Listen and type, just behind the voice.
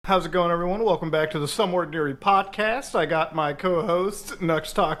How's it going, everyone? Welcome back to the Some Ordinary Podcast. I got my co-hosts,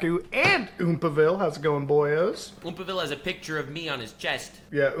 Nuxtaku and Oompaville. How's it going, boyos? Oompaville has a picture of me on his chest.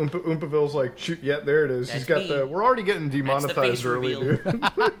 Yeah, Oompaville's like, shoot, yeah, there it is. That's He's got me. the... We're already getting demonetized early, dude.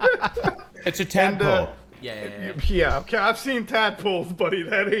 It's a tadpole. Yeah, okay, I've seen tadpoles, buddy.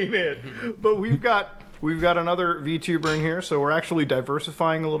 That ain't it. But we've got another VTuber in here, so we're actually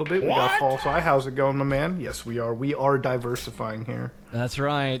diversifying a little bit. We got FalseEyeD. How's it going, my man? Yes, we are. We are diversifying here. That's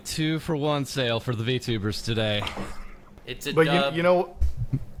right. 2-for-1 sale for the VTubers today. It's a But dub. you know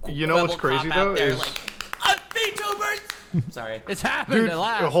what's crazy though is VTubers. Sorry, It's happened dude. at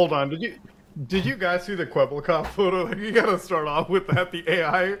last. Hold on, did you guys see the Quebblecop photo? Like, you gotta start off with that, the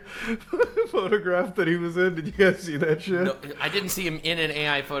AI photograph that he was in. Did you guys see that shit? no, I didn't see him in an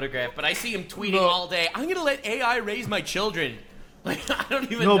AI photograph, but I see him tweeting all day. I'm gonna let AI raise my children. Like I don't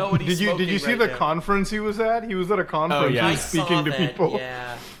even know what he's did you see right the now. conference he was at? He was at a conference. Oh, yeah. He I was speaking saw to that. people.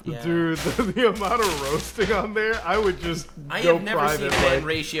 Yeah. Dude, the amount of roasting on there, I would just I go have never private. seen a man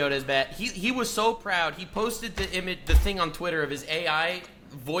like, ratioed as bad. He was so proud. He posted the thing on Twitter of his AI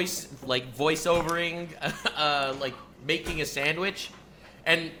voiceovering, like making a sandwich,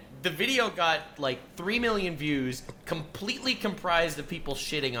 and the video got like 3 million views, completely comprised of people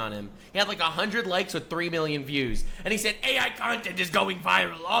shitting on him. He had like 100 likes with 3 million views, and he said AI content is going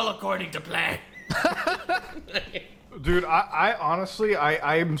viral, all according to plan. Dude, I honestly,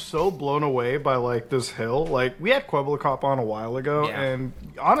 I'm so blown away by, like, this hill. Like, we had Quebblecop on a while ago, Yeah. and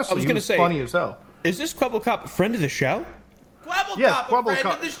honestly, I was he gonna was say- funny as hell. Is this Quebblecop a friend of the show? Quebblecop, Yes, a friend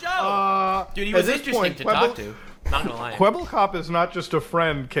Quebblecop. of the show. Dude, he was at this interesting point, to talk to. Not gonna lie. Quebblecop is not just a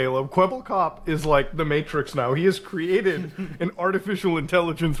friend, Caleb. Quebblecop is like the Matrix now. He has created an artificial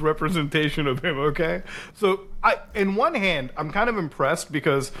intelligence representation of him, okay? So, in one hand, I'm kind of impressed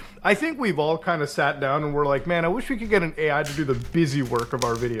because I think we've all kind of sat down and we're like, man, I wish we could get an AI to do the busy work of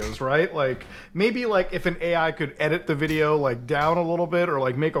our videos, right? Like, maybe like if an AI could edit the video like down a little bit or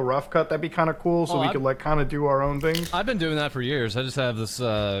like make a rough cut, that'd be kind of cool so we could like kind of do our own things. I've been doing that for years. I just have this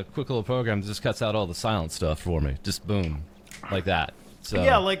quick little program that just cuts out all the silent stuff for me. Just boom, like that. So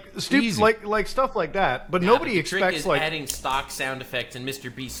Yeah, like easy. like stuff like that. But Yeah, nobody but the expects trick is like adding stock sound effects and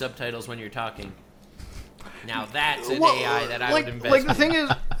Mr. Beast subtitles when you're talking. Now that's an Well, AI that I like, would invest like the in.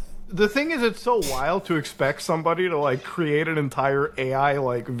 thing is, it's so wild to expect somebody to like create an entire AI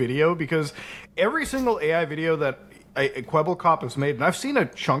like video because every single AI video that a Quebblecop has made, and I've seen a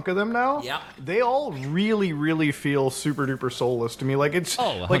chunk of them now. Yep. They all really feel super duper soulless to me. Like it's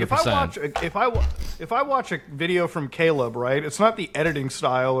Oh, like if 100%. I watch a video from Caleb, right? It's not the editing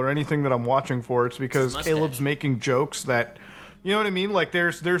style or anything that I'm watching for. It's because Mustache. Caleb's making jokes that. You know what I mean? Like,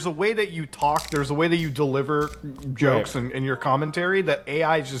 there's a way that you talk, there's a way that you deliver jokes and your commentary that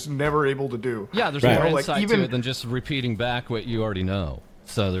AI is just never able to do. yeah, there's Right. more You know, like, insight even- to it than just repeating back what you already know.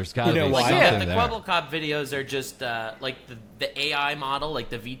 So there's got to You know be why? something Yeah, the there. Quebblecop videos are just like the AI model, like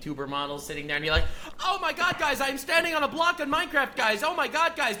the VTuber model sitting there, and you're like, oh my god, guys, I'm standing on a block in Minecraft, guys. Oh my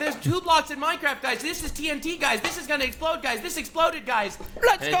god, guys, there's 2 blocks in Minecraft, guys. This is TNT, guys. This is gonna explode, guys. This exploded, guys.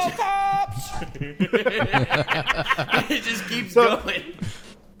 Let's And go, it cops! it just keeps So- going.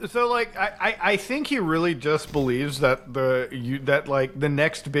 So, like, I think he really just believes that the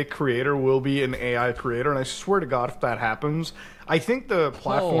next big creator will be an AI creator, and I swear to God, if that happens, I think the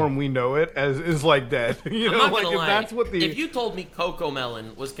platform we know it as is like dead. You I'm know, not like gonna if lie. that's what the If you told me Coco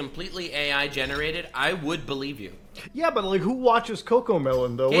Melon was completely AI generated, I would believe you. yeah, but like who watches Coco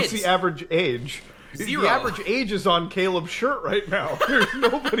Melon though? What's Kids. the average age? Zero. The average age is on Caleb's shirt right now. There's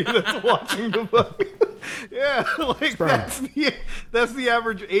nobody that's watching the fucking. Yeah, like that's the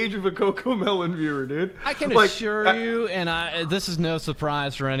average age of a Coco Melon viewer, dude. I can Like, assure you, and this is no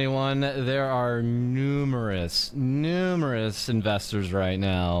surprise for anyone, there are numerous investors right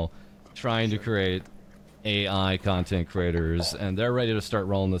now trying to create AI content creators, and they're ready to start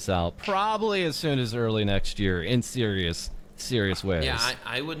rolling this out probably as soon as early next year in serious ways. Yeah,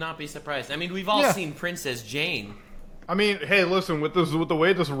 I would not be surprised. I mean, we've all Yeah. seen Princess Jane. I mean, hey, listen, with the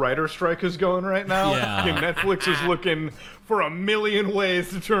way this writer strike is going right now, Yeah. Netflix is looking for a million ways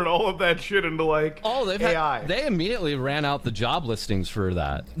to turn all of that shit into like AI. They immediately ran out the job listings for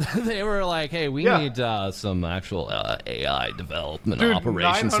that. They were like, "Hey, we Yeah. need some actual AI development Dude,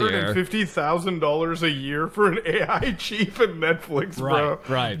 operations here." $950,000 a year for an AI chief at Netflix, bro.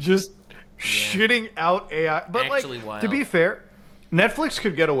 Right. Just shitting out AI. But Actually like, wild. to be fair, Netflix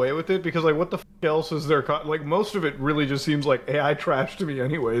could get away with it because like, what the else is there. Like, most of it really just seems like AI trash to me,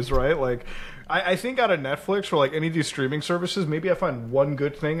 anyways, right? Like, I think out of Netflix or like any of these streaming services, maybe I find one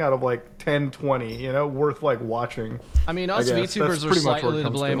good thing out of like 10, 20, you know, worth like watching. I mean, us guess. VTubers That's are pretty much what it slightly to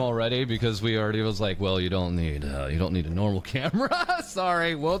comes blame to. already because we already was like, well, you don't need a normal camera.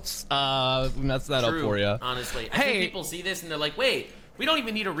 Sorry, whoops, we messed that up True, for you. honestly. I Hey, think people see this and they're like, wait, we don't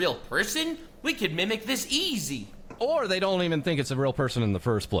even need a real person? We could mimic this easy. or they don't even think it's a real person in the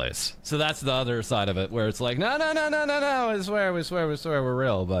first place. So that's the other side of it, where it's like, no, we swear, we're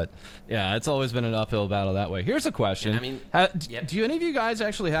real. But yeah, it's always been an uphill battle that way. Here's a question. I mean, yep. Do any of you guys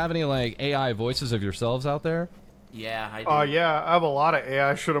actually have any like AI voices of yourselves out there? Yeah, I do. Yeah, I have a lot of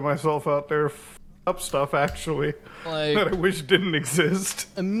AI shit of myself out there. Up stuff, actually, Like, that I wish didn't exist.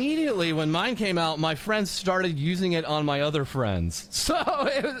 immediately when mine came out, my friends started using it on my other friends. So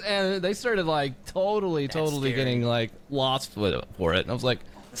and they started like totally scary. getting like lost with it, for it. And I was like,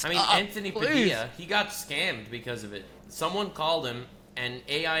 I mean, "Stop, Anthony please." Padilla, he got scammed because of it. Someone called him, and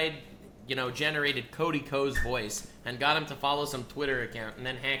AI, generated Cody Ko's voice and got him to follow some Twitter account, and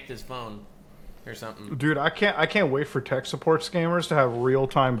then hacked his phone or something. Dude, I can't wait for tech support scammers to have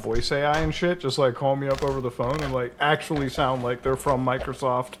real-time voice AI and shit. Just like call me up over the phone and like actually sound like they're from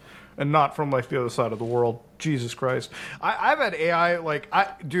Microsoft and not from like the other side of the world. Jesus Christ, I've had AI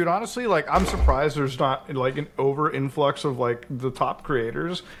dude. Honestly, like I'm surprised there's not like an over influx of like the top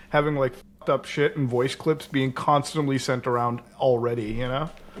creators having like fucked up shit and voice clips being constantly sent around already. You know,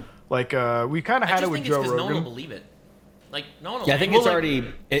 like we kind of had it with Joe Rogan. No one will believe it. Like no one will. Yeah, I think it's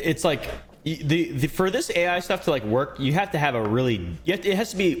already. It's like the for this AI stuff to like work, you have to have a really. It has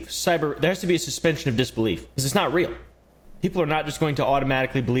to be cyber. There has to be a suspension of disbelief because it's not real. People are not just going to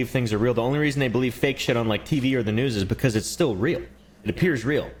automatically believe things are real. The only reason they believe fake shit on like TV or the news is because it's still real. It appears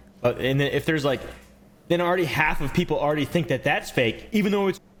real. And then if there's like, then already half of people already think that that's fake, even though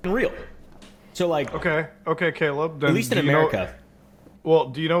it's real. So like, Okay, Caleb. Then at least in do you know- America. well,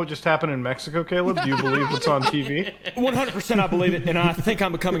 do you know what just happened in Mexico, Caleb? Do you believe it's on TV? 100% I believe it, and I think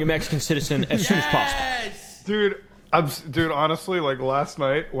I'm becoming a Mexican citizen as soon as possible. Yes! Dude, honestly, like last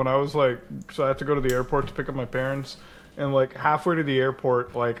night when I was like, so I had to go to the airport to pick up my parents, and like halfway to the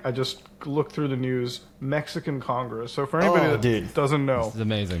airport, like I just looked through the news, Mexican Congress. So for anybody that doesn't know, It's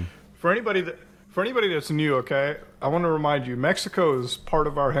amazing. for anybody that's new, okay, I want to remind you, Mexico is part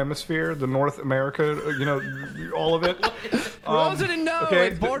of our hemisphere, the North America, all of it. For those who didn't know, okay,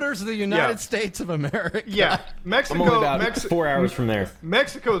 it borders the United States of America. Yeah, I'm Mexico. only about 4 hours from there.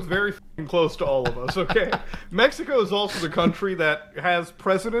 Mexico is very fucking close to all of us, okay? Mexico is also the country that has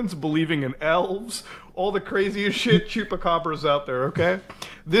presidents believing in elves, all the craziest shit, chupacabras out there, okay?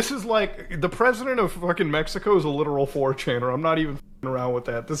 This is like, the president of fucking Mexico is a literal 4chaner. I'm not even fucking around with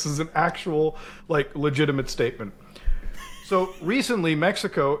that. This is an actual, like, legitimate statement. So, recently,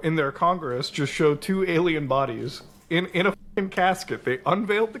 Mexico, in their Congress, just showed 2 alien bodies in a fucking casket. They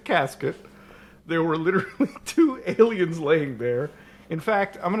unveiled the casket. There were literally 2 aliens laying there. In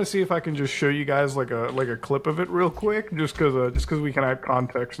fact, I'm gonna see if I can just show you guys like a clip of it real quick, just because we can add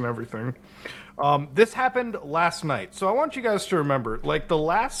context and everything. This happened last night, so I want you guys to remember, like the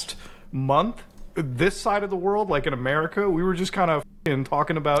last month, this side of the world, like in America, we were just kind of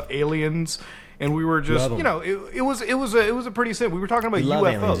talking about aliens, and we were just, it was a pretty simple. We were talking about love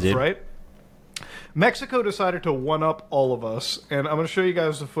UFOs, aliens, dude. right? Mexico decided to one-up all of us, and I'm going to show you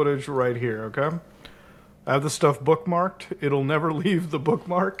guys the footage right here, okay? I have the stuff bookmarked. It'll never leave the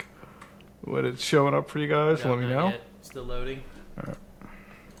bookmark when it's showing up for you guys. Let me Not know. yet. Still loading.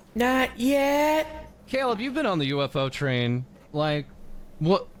 Not yet. Caleb, you've been on the UFO train. Like,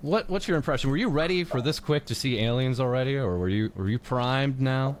 what's your impression? Were you ready for this quick to see aliens already, or were you primed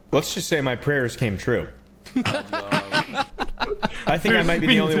now? Let's just say my prayers came true. I think I might be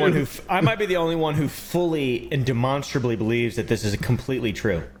the only one who fully and demonstrably believes that this is completely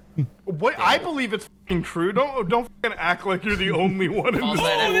true. What? I believe it's fucking true. Don't fucking act like you're the only one in this.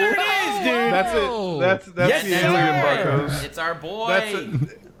 Oh, There it is, dude. That's it. That's Yes, the sir. alien buckos. It's our boy. That's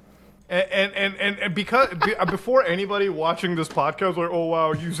it. And because before anybody watching this podcast like, oh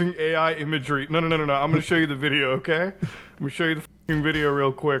wow, using AI imagery. No. I'm gonna show you the video, okay? I'm gonna show you the fucking video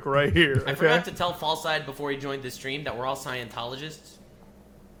real quick right here. I Okay? forgot to tell FalseEyeD before he joined the stream that we're all Scientologists.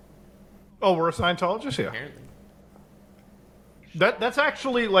 Oh, we're a Scientologist, yeah. Apparently. That's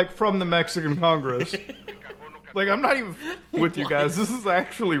actually like from the Mexican Congress. Like I'm not even with you guys. This is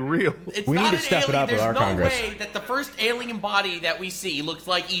actually real. It's We not need to an step it alien. up with There's our no Congress. way that the first alien body that we see looks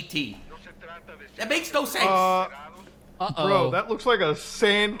like ET. That makes no sense. Bro, that looks like a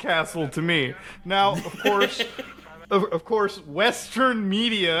sandcastle to me. Now, of course, of course, Western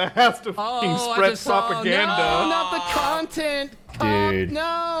media has to fucking I spread just saw- propaganda. No, not the content. Cop, Dude.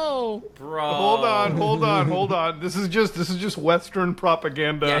 No. Bro. Hold on. This is just Western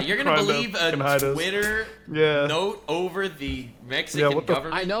propaganda. Yeah, you're gonna trying to believe fucking a hide us. Twitter Yeah. note over the Mexican what the-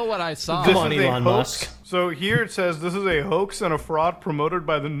 government? I know what I saw. This Come on, is a Elon hoax. Musk. So here it says this is a hoax and a fraud promoted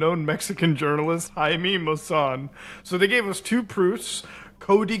by the known Mexican journalist Jaime Maussan. So they gave us two proofs.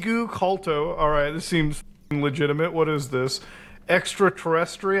 Código Culto. All right, this seems f***ing legitimate. What is this?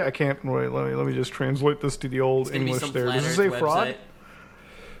 Extraterrestrial. I can't wait. Let me just translate this to the old It's gonna be English. some There. flat Does it say Earth fraud? website.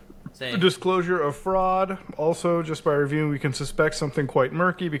 Say, Disclosure of fraud. Also, just by reviewing, we can suspect something quite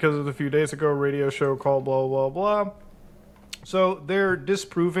murky because of the few days ago radio show called blah blah blah. So they're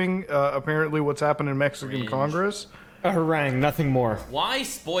disproving apparently what's happened in Mexican Cringe. Congress. A harangue, nothing more. why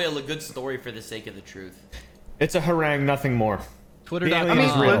spoil a good story for the sake of the truth? It's a harangue, nothing more. Twitter.com. I mean,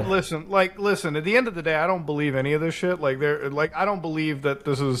 I mean, real. listen. At the end of the day, I don't believe any of this shit. I don't believe that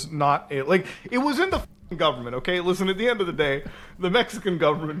this is not it. Like, it was in the f***ing government. Okay, listen. At the end of the day, the Mexican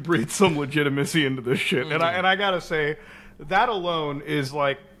government breathed some legitimacy into this shit, and I gotta say, that alone is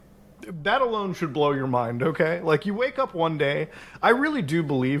like. That alone should blow your mind, okay? Like, you wake up one day, I really do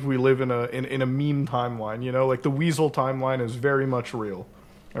believe we live in a meme timeline, you know? Like, the Weasel timeline is very much real,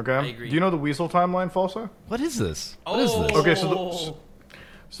 okay? I agree. Do you know the Weasel timeline, Falsa? What is this? What is this? Okay,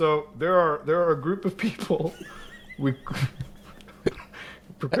 so there are a group of people. We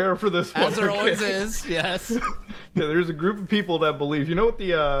prepare for this one. As there okay? always is, yes. Yeah, there's a group of people that believe. You know what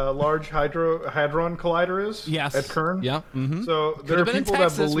the Large Hadron Collider is? Yes. At Kern. Yeah. Mm-hmm. So Could there are have been in people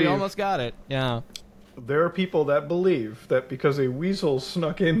Texas. that We believe. almost got it. Yeah. There are people that believe that because a weasel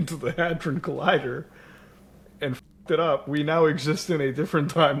snuck into the Hadron Collider and f***ed it up, we now exist in a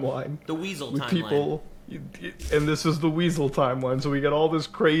different timeline. The Weasel With timeline. people, and this is the Weasel timeline. So we get all this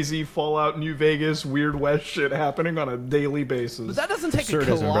crazy Fallout New Vegas Weird West shit happening on a daily basis. But that doesn't take a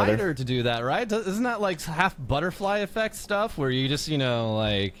Absurdism, collider brother. to do that, right? Isn't that like half butterfly effect stuff where you just,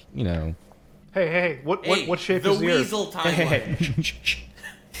 Hey, what shape the is the Earth? Weasel timeline.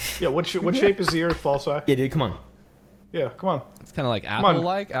 Yeah, what shape is the Earth, False Eye? Yeah, dude, come on. Yeah, come on. it's kind of like on.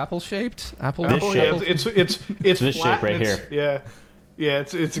 apple-like, apple-shaped, apple. This Oh, shape. yeah, it's This flat shape right and it's- here. Yeah,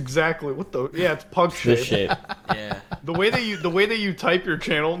 it's exactly it's pug shape. This shape. Yeah. The way that you type your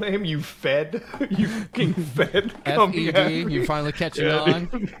channel name, you fucking fed. coming at FED, me. you're finally catching Yeah,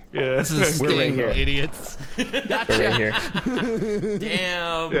 on. Yeah. This is a We're right sting, here. idiots. Right Gotcha. here.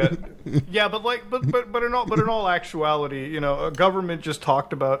 Damn. Yeah, but in all actuality, you know, a government just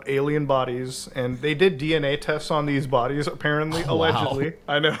talked about alien bodies, and they did DNA tests on these bodies, apparently, Oh, wow. allegedly.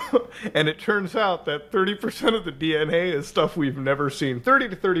 I know, and it turns out that 30% of the DNA is stuff we've never seen, 30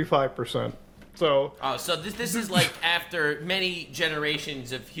 to 35%. So Oh, so this is like after many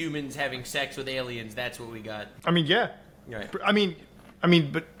generations of humans having sex with aliens. That's what we got. I mean, yeah, Right. but.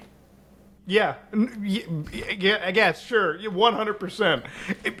 Yeah, yeah, I guess, sure, 100%.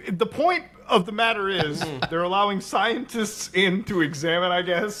 The point of the matter is they're allowing scientists in to examine, I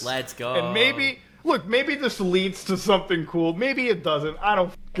guess. Let's go. And maybe this leads to something cool. Maybe it doesn't. I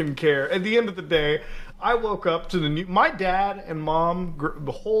don't fucking care. At the end of the day, I woke up to the news. My dad and mom,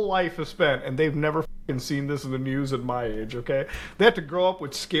 the whole life is spent, and they've never fucking seen this in the news at my age, okay? They have to grow up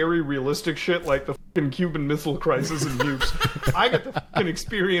with scary, realistic shit like the fucking Cuban Missile Crisis and nukes. I get to fucking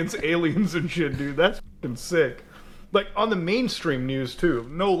experience aliens and shit, dude. That's fucking sick. Like, on the mainstream news, too.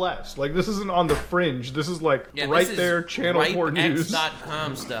 No less. Like, this isn't on the fringe. This is, like, Yeah, right this is there, Channel 4 News.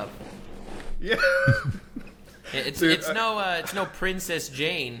 RipeX.com stuff. Yeah. It's Dude, it's no Princess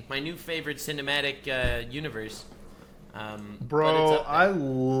Jane, my new favorite cinematic universe. But it's Bro, up there. I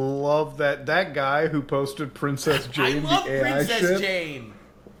love that guy who posted Princess I Jane, love the AI Princess shit. Jane.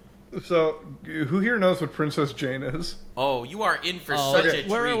 So, who here knows what Princess Jane is? Oh, you are in for Oh, such okay. a treat.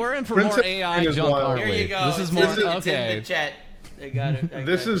 we're in for Princess more AI Jane is junk, wild. aren't Here we? you go. This is It's more in the- It's in okay. the chat. I got it.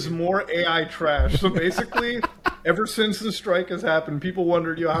 This is more AI trash. So basically, ever since the strike has happened, people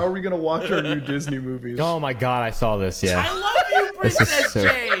wondered, how are we going to watch our new Disney movies? Oh my god, I saw this, yeah. I love you, This is Princess so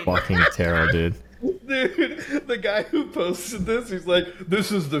Jane. fucking terrible, dude. Dude, the guy who posted this, he's like,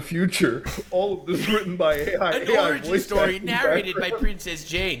 this is the future. All of this written by AI. An AI origin voice story acting narrated by background. Princess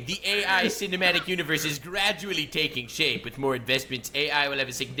Jane. The AI cinematic universe is gradually taking shape. With more investments, AI will have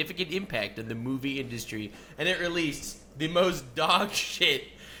a significant impact on the movie industry. And it released the most dog shit,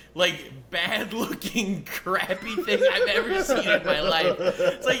 like bad-looking, crappy thing I've ever seen in my life.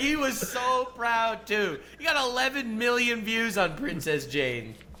 It's like he was so proud too. He got 11 million views on Princess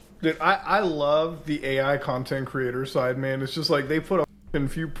Jane. Dude, I love the AI content creator side, man. It's just like they put a a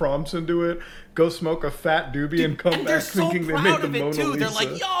few prompts into it, go smoke a fat doobie, and come And they're back so thinking they made proud the of it Mona too. Lisa. They're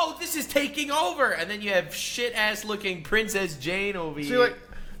like, "Yo, this is taking over," and then you have shit ass looking Princess Jane over See, here. like,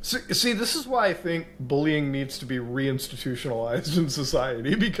 see, this is why I think bullying needs to be reinstitutionalized in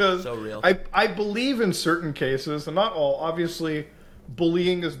society, because So real. I believe in certain cases, and not all. Obviously,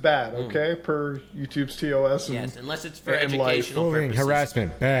 bullying is bad. Okay, per YouTube's TOS. And, Yes, unless it's for and life. educational Bullying, purposes.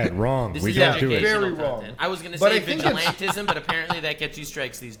 harassment, bad, wrong. This We is don't do it. educational Very wrong. content. I was going to But say I think it's- vigilantism, but apparently that gets you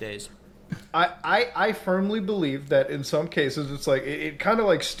strikes these days. I firmly believe that in some cases it's like it kind of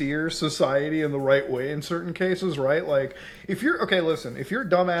like steers society in the right way in certain cases, right? Like if you're okay, listen, if your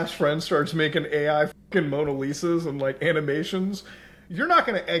dumbass friend starts making AI fucking Mona Lisas and like animations, you're not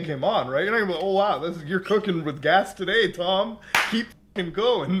gonna egg him on, right? You're not gonna be like, oh wow, you're cooking with gas today, Tom. Keep fucking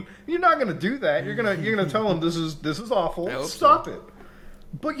going. You're not gonna do that. You're gonna tell him this is awful. I hope Stop it.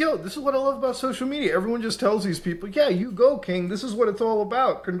 But yo, this is what I love about social media. Everyone just tells these people, "Yeah, you go, King. This is what it's all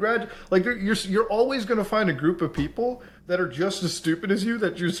about." Like you're always going to find a group of people that are just as stupid as you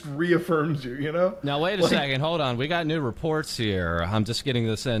that just reaffirms you. You know? Now, wait a second. Hold on. We got new reports here. I'm just getting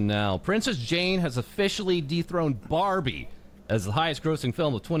this in now. Princess Jane has officially dethroned Barbie as the highest grossing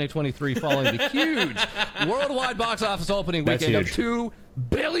film of 2023 following the huge worldwide box office opening That's weekend huge. of $2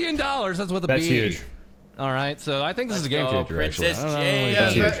 billion. That's with a That's B. huge. All right, so I think this is a game go, changer, actually. Princess I don't know. Jane. Yeah,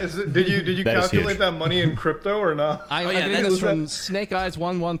 huge. did you That is calculate huge. that money in crypto or not? I'm yeah, getting that's- this from Snake Eyes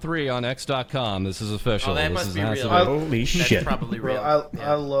 113 on X.com. This is official. Oh, that This must is- be has real. to be- Holy That's shit. probably Bro,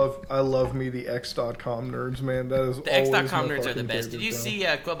 real. I love me the X.com nerds, man. That is The always X.com my nerds are the fucking best. Did favorite, you bro.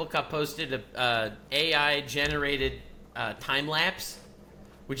 see Quibblecop posted a AI generated time lapse,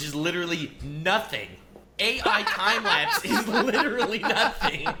 which is literally nothing. AI time lapse is literally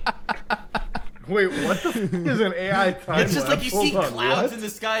nothing. Wait, what the fuck is an AI time It's just like you lapse? see Hold on, clouds what? in the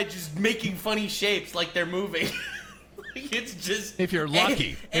sky just making funny shapes like they're moving. Like it's just If you're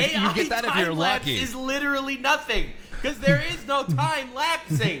lucky. If you AI get that if time you're lapse lucky. is literally nothing because there is no time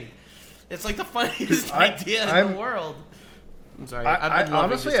lapsing. It's like the funniest idea in I'm- the world. I'm sorry. I I've been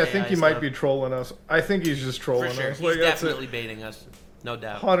loving honestly, this I think AI he might stuff. be trolling us. I think he's just For trolling sure. us. He's Like, that's definitely baiting us, no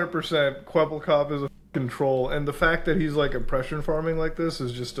doubt. 100%. Quebblecop is a fucking troll, and the fact that he's like impression farming like this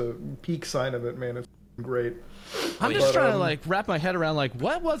is just a peak sign of it, man. It's great. I'm just But, trying to like wrap my head around like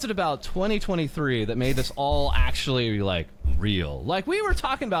what was it about 2023 that made this all actually like real? Like we were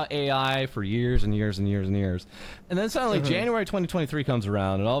talking about AI for years and years and years and years, and then suddenly January 2023 comes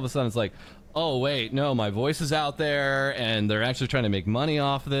around, and all of a sudden it's like, oh wait, no, my voice is out there, and they're actually trying to make money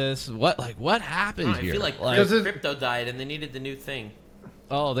off this. What happened I here? feel like Because it- crypto died and they needed the new thing.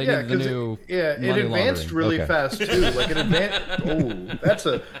 oh, they Yeah, needed the 'cause new it money advanced laundering. really Okay. fast too. Like it advanced.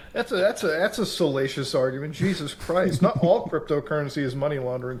 Oh, that's a salacious argument. Jesus Christ! Not all cryptocurrency is money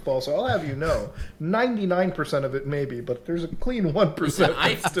laundering, false. I'll have you know, 99% of it maybe, but there's a clean 1%. Listen,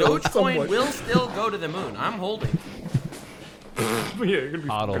 that's still Dogecoin somewhat- will still go to the moon. I'm holding. Yeah, you're gonna be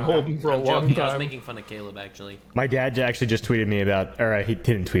Hodl. fucking holding for a I'm long joking. I was time. making fun of Caleb actually. My dad actually just tweeted me about, or he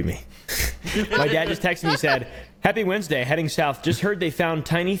didn't tweet me. My dad just texted me, said, "Happy Wednesday, heading south. Just heard they found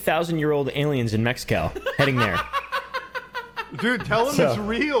tiny 1,000-year-old aliens in Mexico. Heading there." Dude, tell him So- it's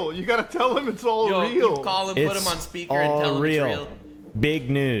real. You gotta tell him it's all Yo, real. you call him, put It's him on speaker, all and tell him real. it's real. Big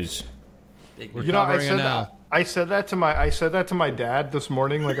news. Big We're You know, I covering it said now. that. I said that to my dad this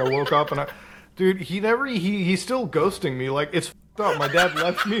morning. Like I woke up and dude, he's still ghosting me. Like it's fucked up. My dad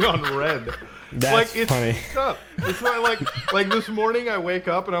left me on red. That's like it's funny. fucked up. It's not like this morning I wake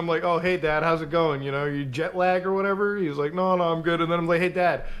up and I'm like, oh hey dad, how's it going? You know, you jet lag or whatever. He's like, no, I'm good. And then I'm like, hey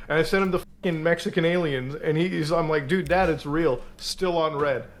dad, and I sent him the fucking Mexican aliens, and I'm like, dude, dad, it's real. Still on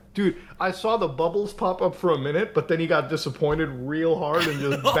red. Dude, I saw the bubbles pop up for a minute, but then he got disappointed real hard and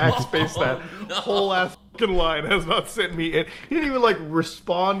just backspaced that whole ass fucking line. Has not sent me in. He didn't even like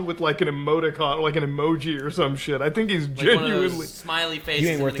respond with like an emoticon, like an emoji or some shit. I think he's Like one of genuinely. those smiley faces You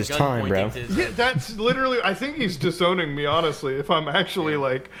ain't worth and a his gun time, pointing bro. to his Yeah, that's literally. I think he's disowning me, honestly. If I'm actually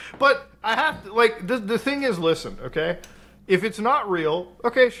like, but I have to like. The thing is, listen, okay. If it's not real,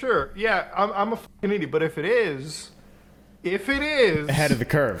 okay, sure, yeah, I'm a fucking idiot. But if it is, Ahead of the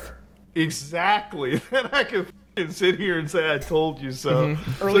curve. exactly, then I can fucking sit here and say I told you so.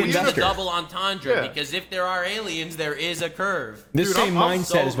 Early It's a investor. double entendre Yeah. because if there are aliens, there is a curve. This Dude, same I'm mindset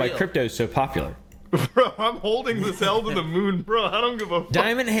so is why real. crypto is so popular. Bro, I'm holding this L to the moon, bro. I don't give a fuck.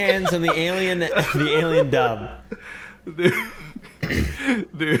 Diamond hands on the alien dub.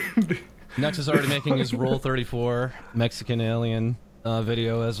 Dude. Nux is already making his Rule 34 Mexican alien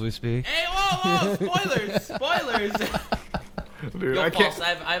video as we speak. Hey, whoa, spoilers, spoilers. Dude, Yo, I can't. False,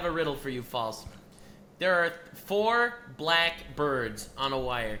 I have a riddle for you, False. There are 4 black birds on a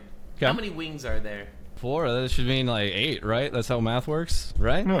wire. Okay. How many wings are there? 4. That should mean like 8, right? That's how math works,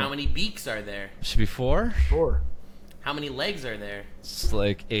 right? How many beaks are there? Should be 4. Sure. How many legs are there? It's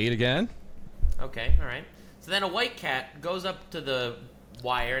like 8 again. Okay, all right. So then a white cat goes up to the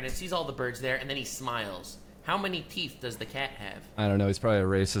wire and it sees all the birds there, and then he smiles. How many teeth does the cat have? I don't know. He's probably a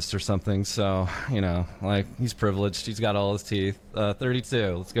racist or something. So, like, he's privileged. He's got all his teeth.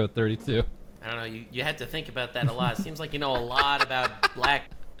 32. Let's go with 32. I don't know. You had to think about that a lot. It seems like you know a lot about black,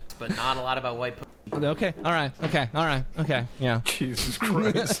 but not a lot about white. Okay. All right. Okay. Yeah. Jesus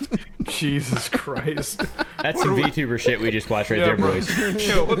Christ. Jesus Christ. That's some VTuber shit we just watched right there, bro. boys.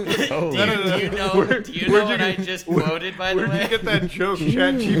 Yo, what the- Oh, Do you know Where'd what you I get- just quoted, by the Where'd way? you get that joke,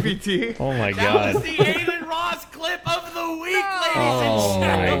 ChatGPT? oh my That was god. the Aiden Ross clip of the week, ladies Oh and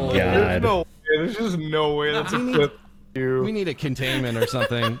my gentlemen. There's god. no way. There's just no way that's a clip. We You. need a containment or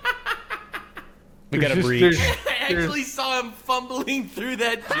something. We got a There's just- breach. there's- I actually saw him fumbling through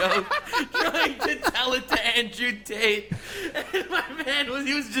that joke, trying to tell it to Andrew Tate. And my man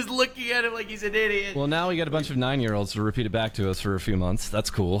he was just looking at him like he's an idiot. Well, now we got a bunch of 9-year-olds to repeat it back to us for a few months. That's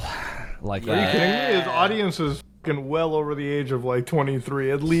cool. Like Are you that. kidding me? His audience is fucking well over the age of like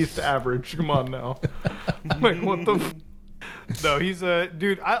 23, at least average. Come on now. Like, what the? No, he's a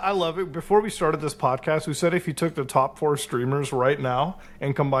dude. I love it. Before we started this podcast, we said if you took the top 4 streamers right now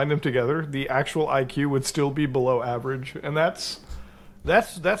and combined them together, the actual IQ would still be below average, and that's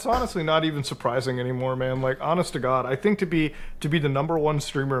honestly not even surprising anymore, man. Like, honest to God, I think to be the number 1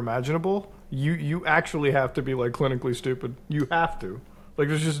 streamer imaginable, you actually have to be like clinically stupid. You have to. Like,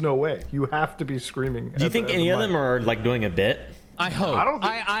 there's just no way. You have to be screaming. Do you think any of them are like doing a bit? I hope. I don't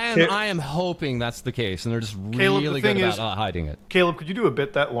think- I am hoping that's the case, and they're just Caleb, the really good thing about is- hiding it. Caleb, could you do a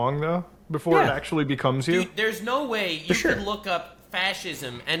bit that long though before it Yeah. actually becomes you? Dude, there's no way you sure. could look up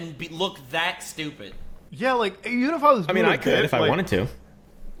fascism and look that stupid. Yeah, like even if I was. I mean, doing I a could bit, if I like, wanted to. If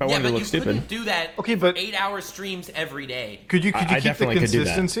I Yeah, wanted but to you look stupid. couldn't do that. Okay, but- 8-hour streams every day. Could you I keep the definitely could do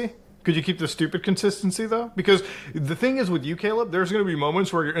that. consistency? Could you keep the stupid consistency though? Because the thing is with you, Caleb, there's going to be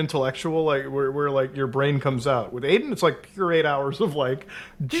moments where you're intellectual, like where like your brain comes out. With Aiden, it's like pure 8 hours of like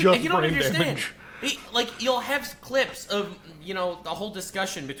Dude, just you don't brain understand. damage. Like, you'll have clips of, the whole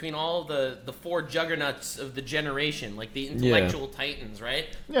discussion between all the 4 juggernauts of the generation, like the intellectual titans, right?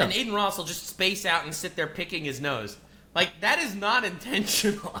 Yeah. And Aiden Ross will just space out and sit there picking his nose. Like, that is not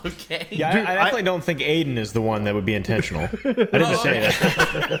intentional, okay? Yeah, Dude, I definitely don't think Aiden is the one that would be intentional. I didn't say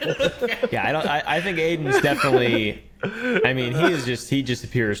that. Yeah, I think Aiden's definitely. I mean, he just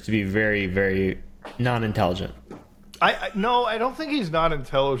appears to be very, very non-intelligent. No, I don't think he's not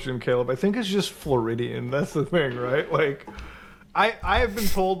intelligent, Caleb. I think it's just Floridian. That's the thing, right? Like, I have been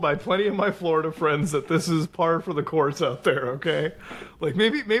told by plenty of my Florida friends that this is par for the course out there. Okay, like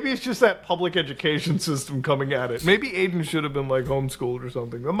maybe it's just that public education system coming at it. Maybe Aiden should have been like homeschooled or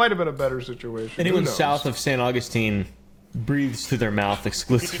something. That might have been a better situation. Who Anyone knows? south of San Augustine breathes through their mouth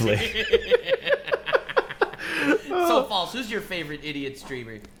exclusively. So, False, who's your favorite idiot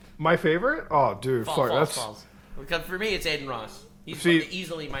streamer? My favorite? Oh, dude, fuck, that's. False. Because for me, it's Aiden Ross. He's See-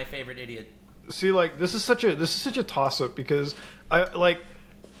 easily my favorite idiot. See, like this is such a toss up because I like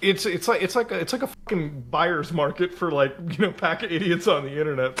it's like a fucking buyer's market for like pack of idiots on the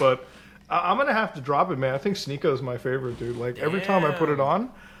internet. But I'm gonna have to drop it, man. I think Sneeko's my favorite, dude. Like every time I put it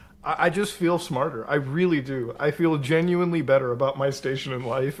on, I just feel smarter. I really do. I feel genuinely better about my station in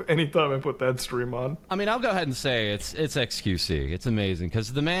life anytime I put that stream on. I mean, I'll go ahead and say it's XQC. It's amazing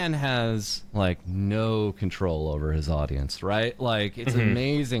because the man has like no control over his audience, right? Like it's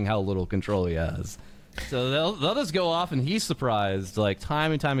amazing how little control he has. So they'll just go off and he's surprised like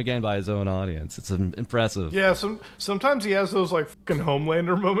time and time again by his own audience. It's impressive. Yeah, sometimes he has those like fucking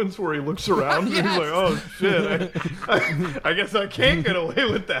Homelander moments where he looks around and he's like, "Oh shit, I guess I can't get away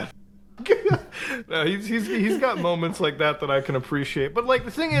with that." No, he's got moments like that I can appreciate. But like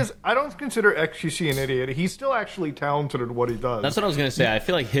the thing is, I don't consider XQC an idiot. He's still actually talented at what he does. That's what I was gonna say. I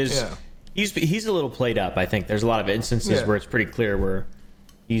feel like Yeah. he's a little played up. I think there's a lot of instances Yeah. where it's pretty clear where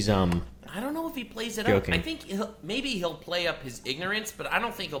he's I don't know if he plays it Joking. up. I think maybe he'll play up his ignorance, but I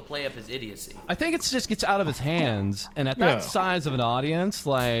don't think he'll play up his idiocy. I think it just gets out of his hands, and at that Yeah. size of an audience,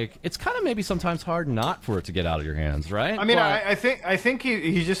 like it's kind of maybe sometimes hard not for it to get out of your hands, right? I mean, But- I think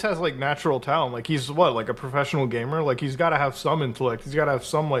he just has like natural talent. Like he's like a professional gamer. Like he's got to have some intellect. He's got to have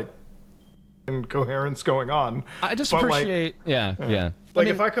some like incoherence going on. I just But, like, appreciate, yeah. Like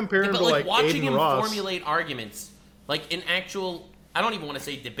if I compare him But to like like watching Aiden him Ross, formulate arguments, like in actual, I don't even want to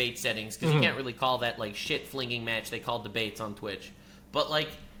say debate settings because you can't really call that like shit flinging match they call debates on Twitch. But like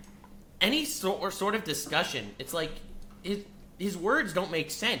any sort of discussion, it's like his words don't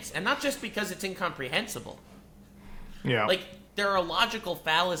make sense, and not just because it's incomprehensible. yeah, Like there are logical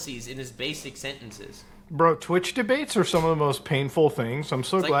fallacies in his basic sentences. Bro, Twitch debates are some of the most painful things. I'm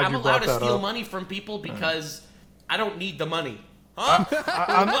so It's like, glad I'm you allowed brought to that steal up. money from people because I don't need the money. Huh?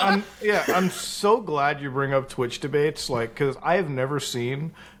 I'm so glad you bring up Twitch debates, like, because I have never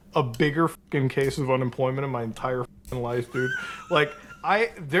seen a bigger fucking case of unemployment in my entire fucking life, dude. Like,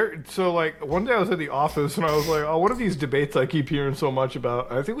 one day I was at the office and I was like, oh, what are these debates I keep hearing so much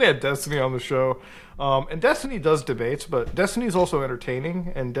about? I think we had Destiny on the show, and Destiny does debates, but Destiny is also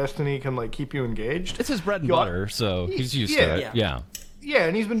entertaining, and Destiny can like keep you engaged. It's his bread and butter, so he's used to it. Yeah. Yeah,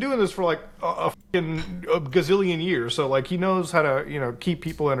 and he's been doing this for like a gazillion years, so like he knows how to keep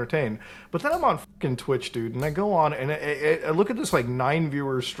people entertained. But then I'm on fucking Twitch, dude, and I go on and I look at this like 9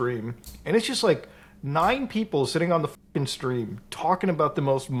 viewer stream, and it's just like 9 people sitting on the fucking stream talking about the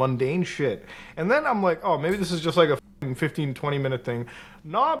most mundane shit. And then I'm like, oh, maybe this is just like a fucking 15-20 minute thing.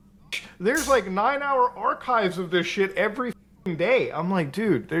 Nah, bitch, there's like 9-hour archives of this shit every fucking day. I'm like,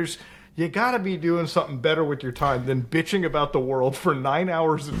 dude, you gotta be doing something better with your time than bitching about the world for 9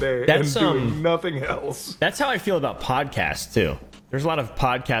 hours a day and doing nothing else. That's how I feel about podcasts too. There's a lot of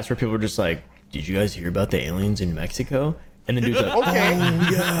podcasts where people are just like, "Did you guys hear about the aliens in Mexico?" And then dude's like, Okay. "Oh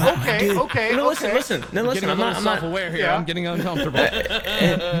yeah, Okay. No, listen. No, listen. Getting a little self-aware here. Yeah. I'm getting uncomfortable.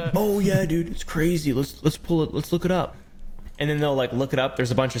 Oh yeah, dude, it's crazy. Let's pull it. Let's look it up." And then they'll like look it up.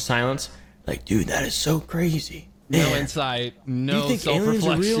 There's a bunch of silence. Like, dude, that is so crazy. No Man, insight, you no think aliens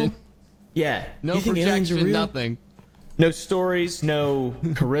are real? self-reflection, Yeah. no You think aliens are projection, real? nothing. No stories, no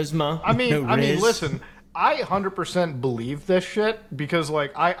charisma. I mean, no riz. listen, I 100% believe this shit because,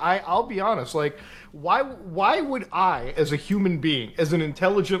 like, I'll be honest, like, why would I, as a human being, as an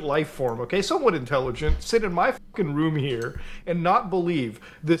intelligent life form, okay, somewhat intelligent, sit in my fucking room here and not believe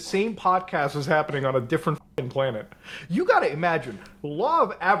the same podcast is happening on a different fucking planet? You gotta imagine, law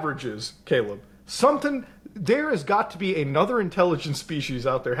of averages, Caleb, there has got to be another intelligent species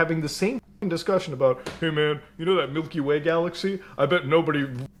out there having the same discussion about, hey man, you know that Milky Way galaxy? I bet nobody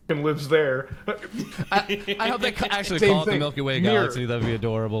lives there. I hope they actually Same call it the thing. Milky Way Mirror. Galaxy. That'd be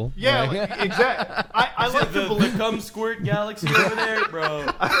adorable. Yeah, Like- exactly. I like to the believe. cum squirt galaxy over there, bro.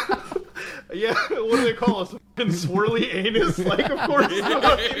 Yeah, what do they call us? Fucking swirly anus? Like, of course, it's the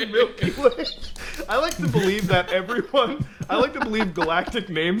fucking Milky Way. I like to believe that I like to believe galactic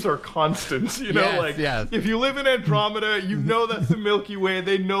names are constants, you know? Yes, like, yes. if you live in Andromeda, you know that's the Milky Way,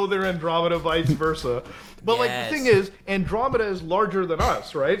 they know they're Andromeda, vice versa. But, like, Yes. the thing is, Andromeda is larger than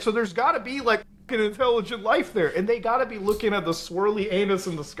us, right? So there's gotta be, like, fucking intelligent life there, and they gotta be looking at the swirly anus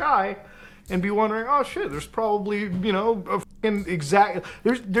in the sky and be wondering, oh shit, there's probably, a fucking exact.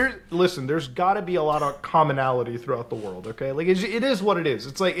 Listen, there's got to be a lot of commonality throughout the world. Okay, like it is what it is.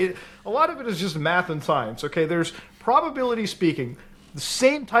 It's like a lot of it is just math and science. Okay, there's probability speaking. The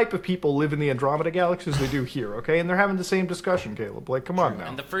same type of people live in the Andromeda galaxy as they do here. Okay, and they're having the same discussion, Caleb. Like, come on now.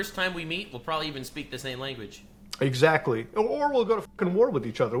 And the first time we meet, we'll probably even speak the same language. Exactly. Or we'll go to fucking war with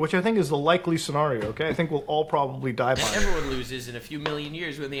each other, which I think is the likely scenario. Okay, I think we'll all probably die by it. Everyone loses in a few million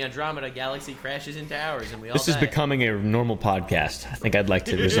years when the Andromeda galaxy crashes into ours, and we all This is die. becoming a normal podcast. I think I'd like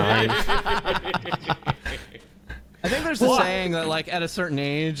to resign. I think there's a saying that, like, at a certain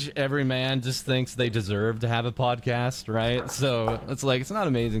age, every man just thinks they deserve to have a podcast, right? So it's like, it's not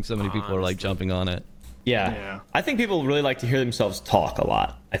amazing so many people are, like, jumping on it. Yeah. I think people really like to hear themselves talk a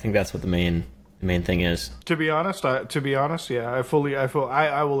lot. I think that's what the main thing is. To be honest, yeah,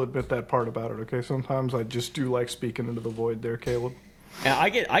 I will admit that part about it. Okay, sometimes I just do like speaking into the void there, Caleb. Yeah, I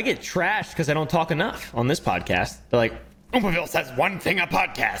get trashed because I don't talk enough on this podcast. They're like, Oomaville says one thing a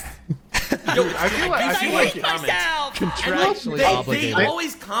podcast. Yo, I feel like it. Contractually They obligated.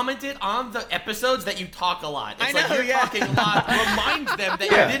 always commented on the episodes that you talk a lot. It's I like know, you're yeah. talking a lot. Reminds them that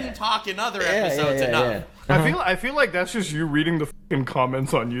Yeah. you didn't talk in other episodes enough. I feel like that's just you reading the fucking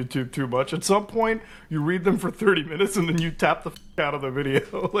comments on YouTube too much. At some point, you read them for 30 minutes and then you tap the fuck out of the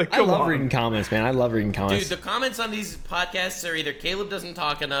video. Like, I come love on. reading comments, man. I love reading comments. Dude, the comments on these podcasts are either Caleb doesn't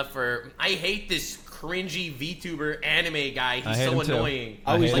talk enough or I hate this cringy VTuber anime guy. He's hate so him too. annoying.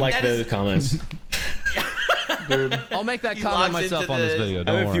 I always like that those is- comments. I'll make that He comment logs myself into on this the- video. I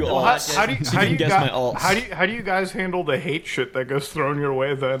Don't have a few worry. alts. How do you, So how you do you can guess guys, my alts. how do you guys handle the hate shit that goes thrown your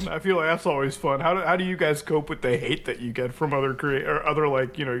way? Then I feel like that's always fun. How do you guys cope with the hate that you get from other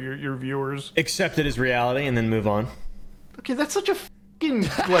like your viewers? Accept it as reality and then move on. Okay, that's such a fucking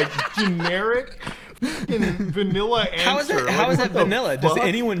like generic fucking vanilla answer. How is that Like, what the vanilla? Does fuck?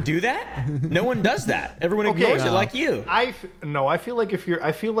 anyone do that? No one does that. Everyone ignores it no. like you. I feel like if you're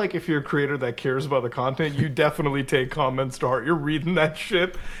a creator that cares about the content, you definitely take comments to heart. You're reading that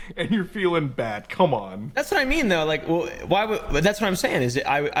shit and you're feeling bad. Come on. That's what I mean, though. Like, well, why would? That's what I'm saying. Is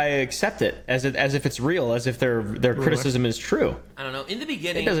I accept it as if it's real, as if their criticism is true. I don't know. In the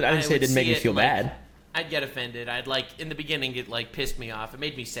beginning, It doesn't. I didn't say it would didn't make see me feel like, bad. I'd get offended. I'd like in the beginning it like pissed me off. It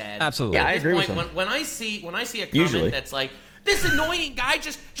made me sad. Absolutely. Yeah, I At this agree with point, him. when I see a comment Usually. that's like, this annoying guy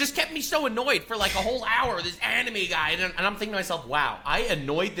just kept me so annoyed for like a whole hour, this anime guy, and I'm thinking to myself, wow, I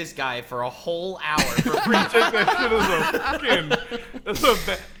annoyed this guy for a whole hour for free. Take that shit as a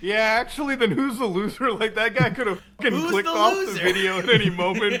fucking. Yeah, actually, then who's the loser? Like that guy could have fucking Who's clicked the off loser? the video at any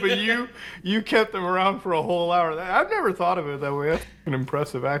moment, but you kept them around for a whole hour. I've never thought of it that way. That's fucking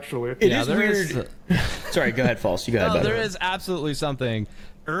impressive, actually. It Yeah, is there weird. is- Sorry, go ahead, False. You go ahead. No, by the there way. is absolutely something.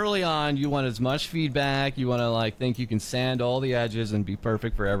 Early on, you want as much feedback. You want to like think you can sand all the edges and be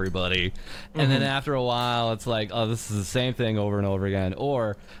perfect for everybody. And then after a while, it's like, oh, this is the same thing over and over again.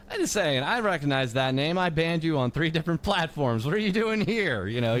 Or I'm just saying, I recognize that name. I banned you on 3 different platforms. What are you doing here?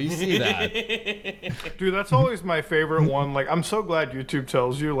 You know, you see that. Dude, that's always my favorite one. Like, I'm so glad YouTube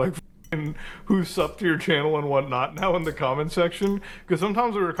tells you, like, f***ing who's subbed to your channel and whatnot now in the comment section. Because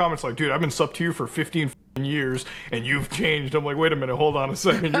sometimes there are comments like, dude, I've been subbed to you for 15 f***ing years and you've changed. I'm like, wait a minute, hold on a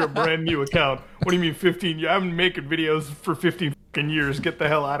second. You're a brand new account. What do you mean 15 years? I've been making videos for 15 f***ing years. Get the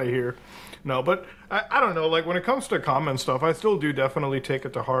hell out of here. No, but I don't know. Like, when it comes to comment stuff, I still do definitely take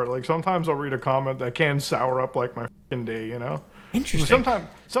it to heart. Like, sometimes I'll read a comment that can sour up, like, my f***ing day, you know? Interesting.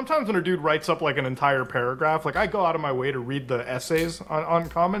 Sometimes when a dude writes up like an entire paragraph, like I go out of my way to read the essays on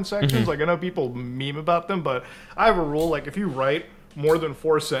comment sections. Like I know people meme about them, but I have a rule, like if you write more than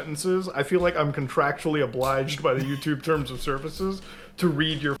 4 sentences, I feel like I'm contractually obliged by the YouTube terms of services to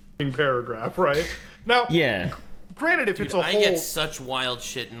read your f***ing paragraph, right? Now, Yeah. granted, if it's a I whole... get such wild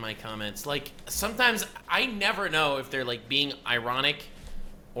shit in my comments. Like sometimes I never know if they're like being ironic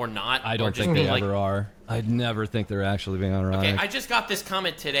or not. I or don't just think they being, like, ever are. I'd never think they're actually being ironic. Okay, I just got this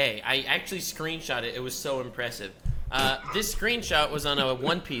comment today. I actually screenshot it. It was so impressive. This screenshot was on a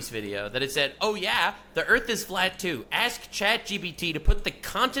One Piece video that it said, "Oh yeah, the Earth is flat too. Ask ChatGPT to put the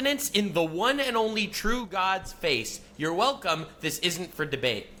continents in the one and only true God's face. You're welcome. This isn't for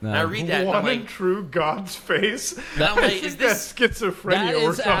debate." And I read that and I'm One and like, true God's face. That- I Wait, think is that's this- schizophrenia that we're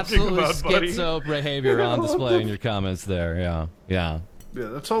is talking absolutely about, buddy. schizo behavior on display in your comments there. Yeah. Yeah. Yeah,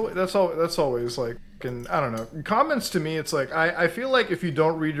 that's always like, and I don't know. Comments to me, it's like I feel like if you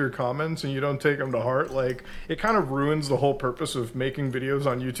don't read your comments and you don't take them to heart, like it kind of ruins the whole purpose of making videos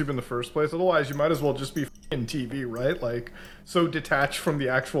on YouTube in the first place. Otherwise, you might as well just be in TV, right? Like so detached from the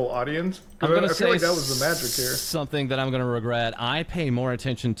actual audience. 'Cause I'm gonna I feel say like that was the magic here. something that I'm gonna regret. I pay more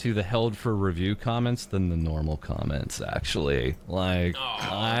attention to the held for review comments than the normal comments. Actually, like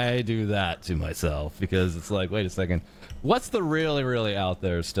I do that to myself because it's like, wait a second, what's the really out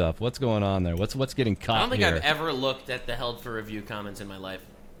there stuff? What's going on there? What's getting caught I don't think here? I've ever looked at the held for review comments in my life.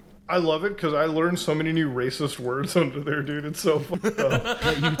 I love it because I learned so many new racist words under there, dude. It's so fucked up.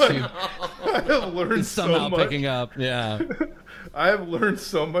 That YouTube I have learned is somehow so much. picking up. Yeah. I have learned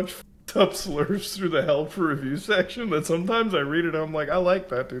so much f***ed up slurs through the held for review section that sometimes I read it and I'm like, I like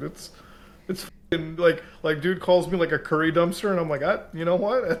that, dude. It's f***ing like dude calls me like a curry dumpster and I'm like, you know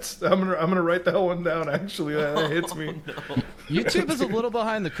what? I'm gonna write that one down. Actually, that hits me. YouTube is a little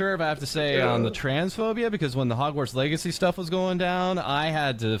behind the curve, I have to say, on the transphobia, because when the Hogwarts Legacy stuff was going down, I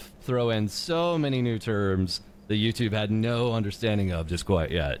had to throw in so many new terms that YouTube had no understanding of just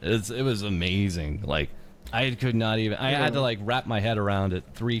quite yet. It was amazing. Like, I could not even... I had to, like, wrap my head around it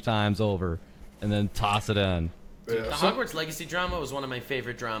 3 times over and then toss it in. The Yeah, Hogwarts Legacy drama was one of my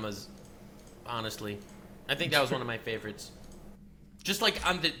favorite dramas, honestly. I think that was one of my favorites. Just like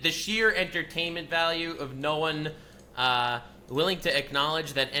on the sheer entertainment value of no one willing to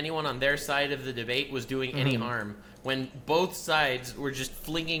acknowledge that anyone on their side of the debate was doing any harm, when both sides were just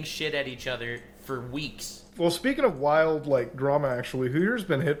flinging shit at each other for weeks. Well, speaking of wild like drama, actually, who here's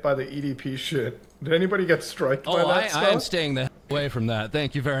been hit by the EDP shit? Did anybody get striked by Oh, that I stuff? am staying the hell away from that.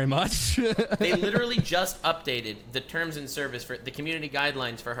 Thank you very much. They literally just updated the terms and service for the community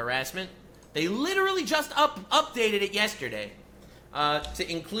guidelines for harassment. They literally just updated it yesterday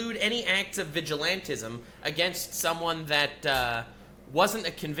to include any acts of vigilantism against someone that wasn't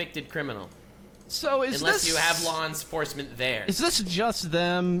a convicted criminal, So is unless this... you have law enforcement there. Is this just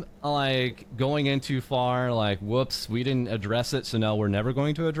them, like, going in too far, like, whoops, we didn't address it, so now we're never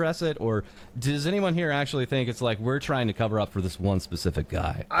going to address it? Or does anyone here actually think it's like we're trying to cover up for this one specific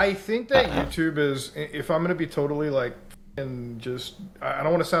guy? I think that YouTube is, if I'm going to be totally like, and just, I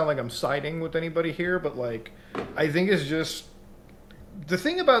don't want to sound like I'm siding with anybody here, but like, I think it's just, the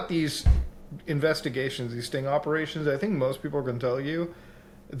thing about these investigations, these sting operations, I think most people can tell you,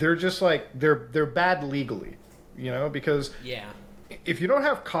 they're just like, they're bad legally, you know, because Yeah. if you don't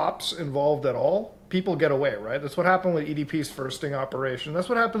have cops involved at all, people get away, right? That's what happened with EDP's first sting operation. That's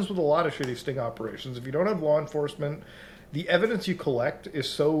what happens with a lot of shitty sting operations. If you don't have law enforcement, the evidence you collect is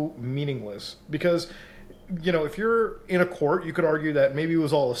so meaningless because you know, if you're in a court, you could argue that maybe it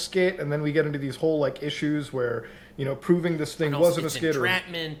was all a skit, and then we get into these whole like issues where, you know, proving this thing wasn't a skit. It's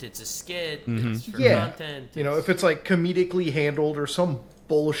entrapment, it's a skit, it's for yeah, content. you know, if it's like comedically handled or some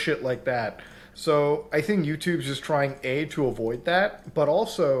bullshit like that. So I think YouTube's just trying to avoid that, but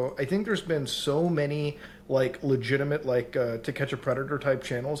also I think there's been so many like legitimate like To Catch a Predator type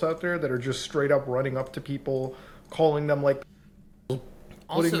channels out there that are just straight up running up to people, calling them like.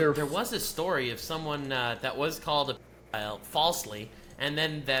 Also, there was a story of someone that was called a falsely, and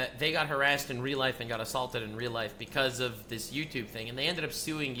then that they got harassed in real life and got assaulted in real life because of this YouTube thing, and they ended up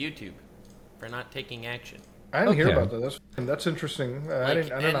suing YouTube for not taking action. I didn't hear about that. That's interesting. I did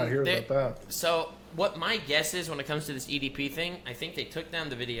not hear about that. So what my guess is when it comes to this EDP thing, I think they took down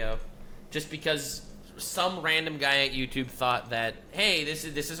the video just because some random guy at YouTube thought that, hey, this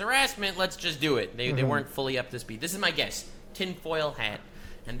is harassment, let's just do it. They weren't fully up to speed. This is my guess. Tinfoil hat.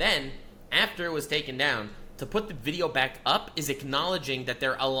 And then, after it was taken down, to put the video back up is acknowledging that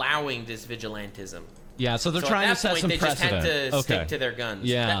they're allowing this vigilantism. Yeah, so they're trying to set some precedent. They just had to stick to their guns.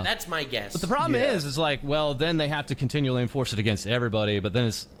 Yeah. That's my guess. But the problem is like, well, then they have to continually enforce it against everybody, but then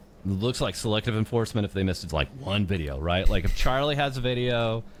it looks like selective enforcement if they missed like one video, right? Like if Charlie has a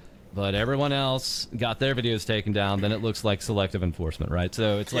video, but everyone else got their videos taken down, then it looks like selective enforcement, right?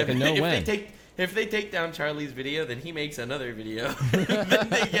 So it's like a no-win. If they take down Charlie's video, then he makes another video. Then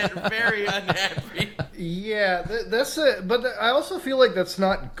they get very unhappy. Yeah, that's it. But I also feel like that's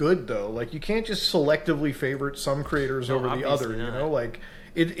not good, though. Like, you can't just selectively favorite some creators over the other, you know? Like,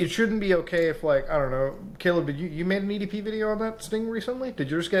 it shouldn't be okay if, like, I don't know. Caleb, did you made an EDP video on that Sting recently? Did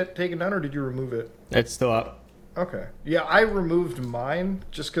yours get taken down, or did you remove it? It's still up. Okay. Yeah, I removed mine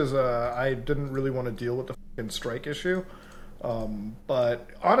just because I didn't really want to deal with the fucking strike issue. But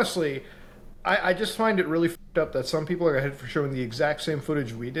honestly, I just find it really fucked up that some people are ahead for showing the exact same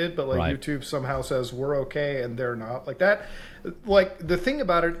footage we did, but like YouTube somehow says we're okay and they're not. Like that, like the thing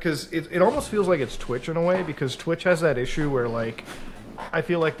about it, because it almost feels like it's Twitch in a way, because Twitch has that issue where like I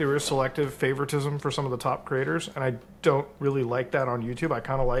feel like there is selective favoritism for some of the top creators, and I don't really like that on YouTube. I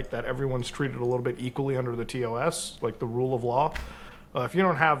kind of like that everyone's treated a little bit equally under the TOS, like the rule of law. If you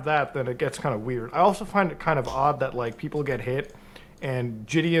don't have that, then it gets kind of weird. I also find it kind of odd that like people get hit. And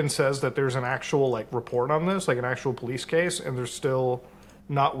Gideon says that there's an actual like report on this, like an actual police case, and they're still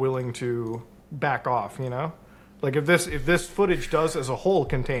not willing to back off, you know? Like if this footage does as a whole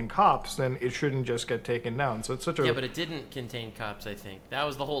contain cops, then it shouldn't just get taken down. So it's such a Yeah, but it didn't contain cops, I think. That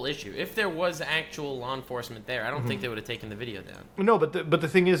was the whole issue. If there was actual law enforcement there, I don't think they would have taken the video down. No, but the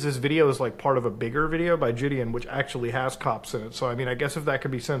thing is, this video is like part of a bigger video by Gideon, which actually has cops in it. So I mean, I guess if that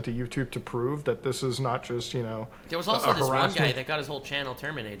could be sent to YouTube to prove that this is not just, you know, there was also this one guy that got his whole channel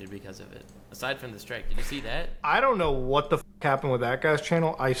terminated because of it. Aside from the strike, did you see that? I don't know what the happened with that guy's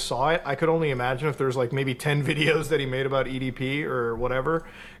channel. I saw it. I could only imagine if there's like maybe 10 videos that he made about EDP or whatever,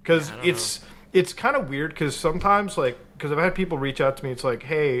 because it's kind of weird, because sometimes like, because I've had people reach out to me, it's like,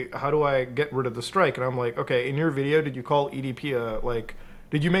 hey, how do I get rid of the strike? And I'm like, okay, in your video, did you call EDP like,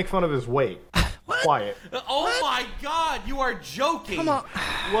 did you make fun of his weight? Quiet. Oh my God, you are joking. Come on.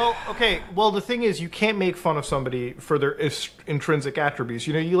 Well, okay. Well, the thing is, you can't make fun of somebody for their intrinsic attributes.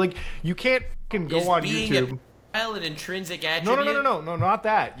 You know, you can't fucking go on YouTube. An intrinsic attribute? No, not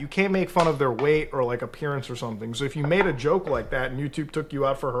that. You can't make fun of their weight or like appearance or something. So if you made a joke like that and YouTube took you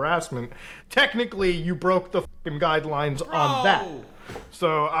out for harassment, technically you broke the fucking guidelines on that.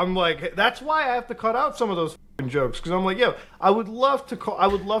 So I'm like, that's why I have to cut out some of those fucking jokes, because I'm like, yeah, I would love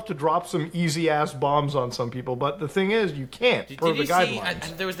to drop some easy ass bombs on some people, but the thing is, you can't per the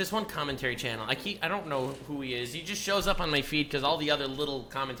guidelines. There was this one commentary channel. I don't know who he is. He just shows up on my feed because all the other little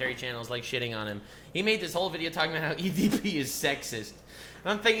commentary channels like shitting on him. He made this whole video talking about how EDP is sexist.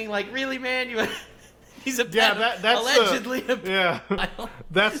 And I'm thinking, like, really, man? He's a allegedly a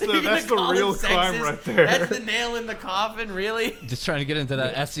that's the real crime right there. That's the nail in the coffin, really. Just trying to get into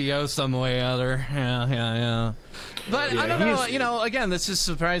that SEO some way or other. Yeah. But I don't know. You know, again, this is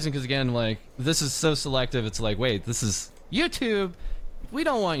surprising because again, like this is so selective. It's like, wait, this is YouTube. We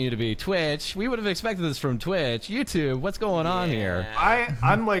don't want you to be Twitch. We would have expected this from Twitch. YouTube, what's going on here?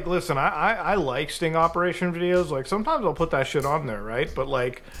 I'm like, listen, I like sting operation videos. Like sometimes I'll put that shit on there, right? But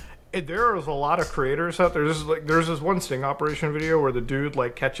like. There is a lot of creators out there. There's this one sting operation video where the dude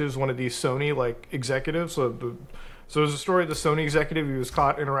like catches one of these Sony like executives. So there's a story of the Sony executive. He was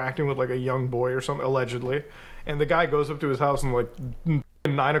caught interacting with like a young boy or something allegedly, and the guy goes up to his house and like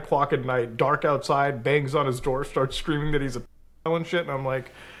 9 o'clock at night, dark outside, bangs on his door, starts screaming that he's a and shit. And I'm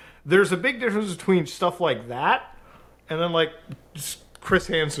like, there's a big difference between stuff like that and then like Chris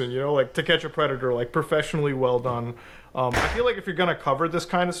Hansen, like To Catch a Predator, like professionally well done. I feel like if you're gonna cover this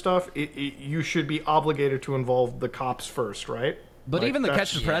kind of stuff, you should be obligated to involve the cops first, right? But Like, even the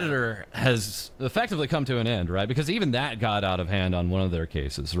that's- Catch the Predator has effectively come to an end, right? Because even that got out of hand on one of their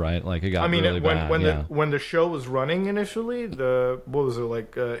cases, right? Like it got I mean, really bad. when the show was running initially,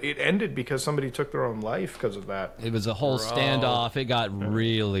 it ended because somebody took their own life because of that. It was a whole standoff. It got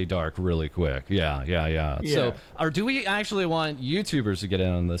really dark really quick. Yeah. So, or do we actually want YouTubers to get in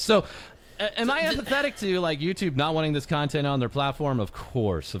on this? So, am I empathetic to like YouTube not wanting this content on their platform? Of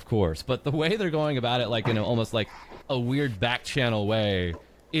course. But the way they're going about it, like in almost like a weird back channel way,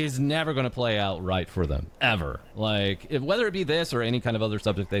 is never going to play out right for them ever. Like whether it be this or any kind of other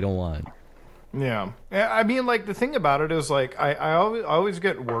subject they don't want. Yeah, I mean, like the thing about it is, like I always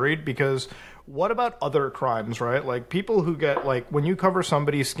get worried because what about other crimes, right? Like people who get like when you cover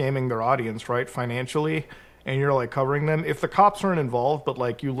somebody scamming their audience, right, financially, and you're like covering them. If the cops aren't involved, but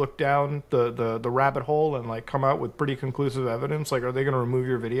like you look down the rabbit hole and like come out with pretty conclusive evidence, like are they going to remove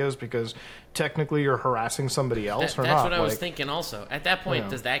your videos because technically you're harassing somebody else or not? That's what I was Like, thinking. Also, at that point,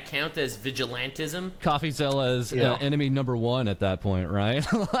 does that count as vigilantism? CoffeeZilla's enemy number one at that point, right?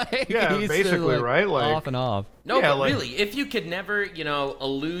 Like, Yeah, he's basically, like, right? Like- off and off. No, Yeah, but like- really, if you could never,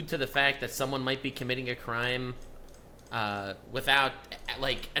 allude to the fact that someone might be committing a crime without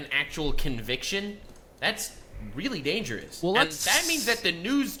like an actual conviction, that's really dangerous. Well, and let's- that means that the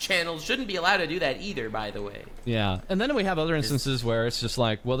news channels shouldn't be allowed to do that either, by the way. Yeah, and then we have other instances where it's just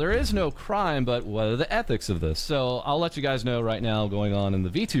like, well, there is no crime, but what are the ethics of this? So I'll let you guys know right now, going on in the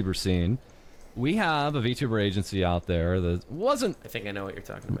VTuber scene, we have a VTuber agency out there that wasn't I think I know what you're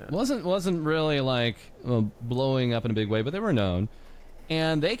talking about. wasn't really like blowing up in a big way, but they were known,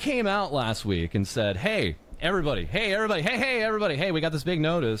 and they came out last week and said, hey everybody, hey, we got this big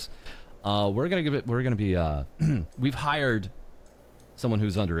notice. We've hired someone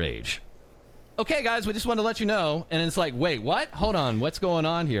who's underage. Okay, guys, we just wanted to let you know. And it's like, wait, what? Hold on, what's going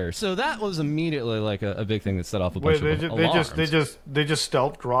on here? So that was immediately like a big thing that set off a bunch wait, of alarms. they just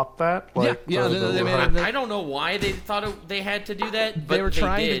stealth dropped that? Like, yeah, they made it. I don't know why they thought they had to do that, but They were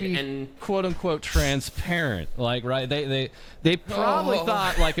trying did, to be and quote unquote transparent, like right. They probably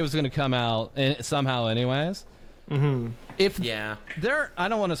thought like it was going to come out somehow, anyways. If yeah. I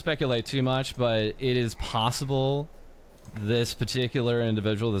don't want to speculate too much, but it is possible this particular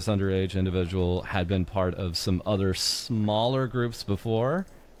individual, this underage individual, had been part of some other smaller groups before.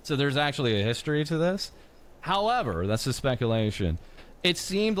 So there's actually a history to this. However, that's just speculation. It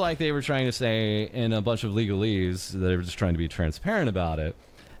seemed like they were trying to say in a bunch of legalese that they were just trying to be transparent about it.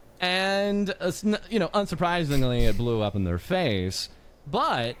 And, unsurprisingly, it blew up in their face.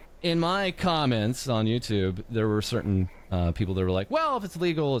 But in my comments on YouTube, there were certain people that were like, well, if it's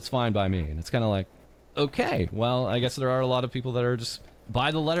legal, it's fine by me. And it's kind of like, okay, well, I guess there are a lot of people that are just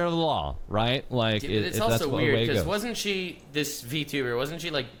by the letter of the law, right? Like, It's that's also what the way weird it because goes. wasn't she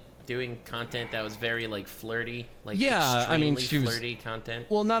like doing content that was very like flirty, like Yeah, I mean, extremely she was- flirty content?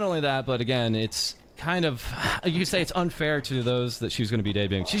 Well, not only that, but again, it's kind of, you could say it's unfair to those that she's going to be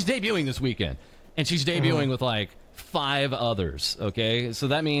debuting. She's debuting this weekend, and she's debuting with like 5 others, okay? So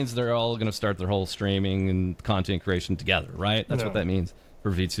that means they're all going to start their whole streaming and content creation together, right? That's what that means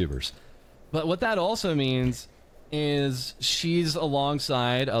for VTubers. But what that also means is she's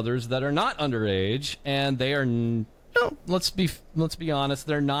alongside others that are not underage, and they are, let's be honest,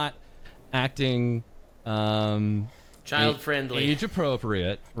 they're not acting Child friendly. age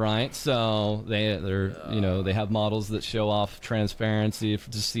appropriate, right? So they're they have models that show off transparency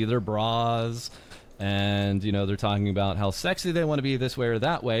to see their bras, and they're talking about how sexy they want to be this way or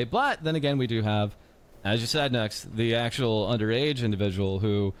that way. But then again, we do have, as you said, next the actual underage individual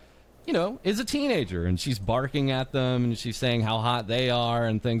who is a teenager, and she's barking at them, and she's saying how hot they are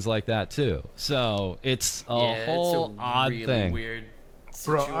and things like that too. So it's a whole odd really thing. Weird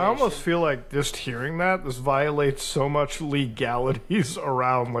Bro, situation. I almost feel like just hearing that, this violates so much legalities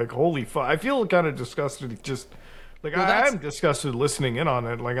around, like, holy fuck. I feel kind of disgusted just, like, I'm disgusted listening in on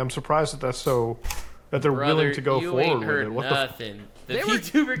it. Like, I'm surprised that they're willing to go you forward ain't with heard it. What nothing. The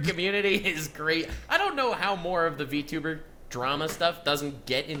VTuber community is great. I don't know how more of the VTuber drama stuff doesn't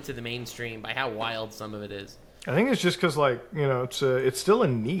get into the mainstream by how wild some of it is. I think it's just because, like, it's still a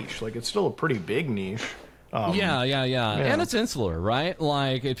niche. Like, it's still a pretty big niche. Yeah, and it's insular, right?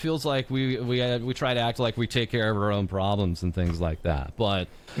 Like it feels like we try to act like we take care of our own problems and things like that. But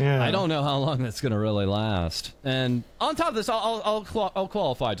I don't know how long that's going to really last. And on top of this, I'll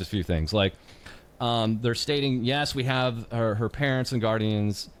qualify just a few things. Like they're stating, yes, we have her parents and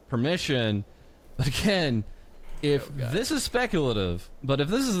guardians' permission, but again, if this is speculative, but if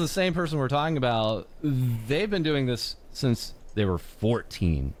this is the same person we're talking about, they've been doing this since they were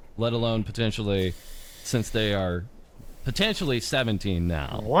 14, let alone potentially, since they are potentially 17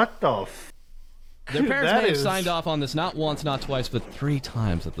 now. What the f? Their parents That may have is- signed off on this not once, not twice, but 3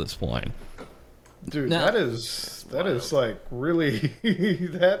 times at this point. Dude, Now- that is like really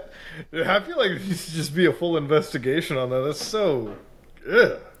that. I feel like it needs to just be a full investigation on that. That's so.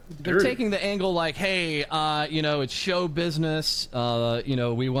 Ugh, They're dirty. taking the angle like, hey, it's show business.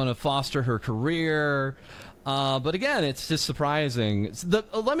 We want to foster her career. But again, it's just surprising.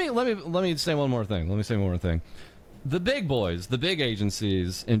 Let me say one more thing. The big boys, the big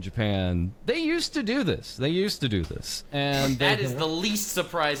agencies in Japan, they used to do this. And That is the least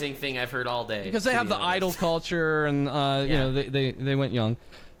surprising thing I've heard all day. because they to have be the honest. idol culture, and they went young.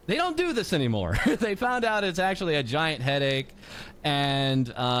 They don't do this anymore. They found out it's actually a giant headache,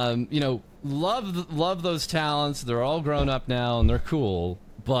 and love those talents. They're all grown up now and they're cool,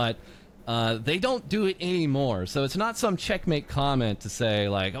 but they don't do it anymore. So it's not some checkmate comment to say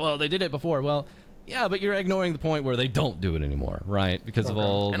like, well, they did it before. Well, yeah, but you're ignoring the point where they don't do it anymore, right? Because of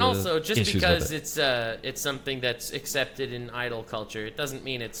all And the also, just issues because with it. it's something that's accepted in idol culture, it doesn't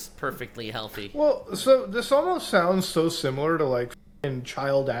mean it's perfectly healthy. Well, so this almost sounds so similar to like in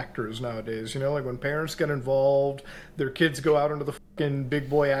child actors nowadays. Like when parents get involved, their kids go out into the fucking big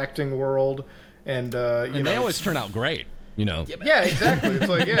boy acting world, and And they always turn out great, Yeah, exactly. It's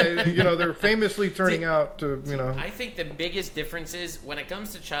like they're famously turning out to I think the biggest difference is when it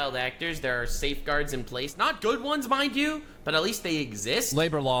comes to child actors, there are safeguards in place. Not good ones, mind you, but at least they exist.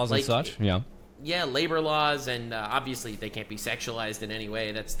 Labor laws and Like, such, yeah. Yeah, labor laws, and obviously they can't be sexualized in any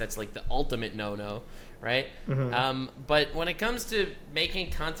way. That's like the ultimate no-no, right? But when it comes to making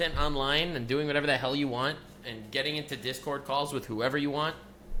content online and doing whatever the hell you want and getting into Discord calls with whoever you want,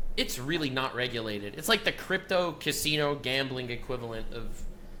 it's really not regulated. It's like the crypto casino gambling equivalent of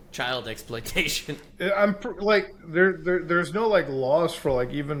child exploitation. there's no like laws for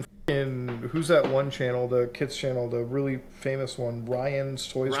like even in who's that one channel, the kids channel, the really famous one, Ryan's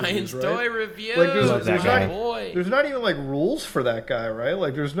Toys Ryan's Reviews, right? Toy Reviews. Like Love that guy. there's not even like rules for that guy, right?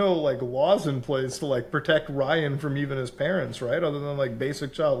 Like there's no like laws in place to like protect Ryan from even his parents, right? Other than like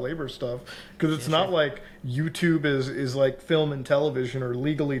basic child labor stuff, because it's not like YouTube is like film and television or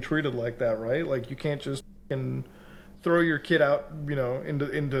legally treated like that, right? Like you can't just fucking throw your kid out,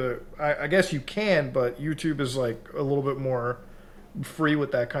 into I guess you can, but YouTube is like a little bit more free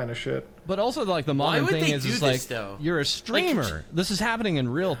with that kind of shit. But also, like, the modern would thing they is, do it's this, like, though? you're a streamer. This is happening in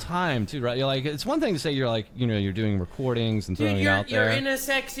real time, too, right? You're like, it's one thing to say you're like, you're doing recordings and throwing Dude, it out you're there. in a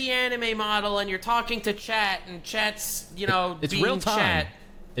sexy anime model and you're talking to chat, and chat's, It's being real time. chat.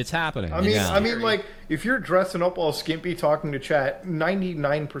 It's happening. I mean, yeah. like if you're dressing up all skimpy talking to chat,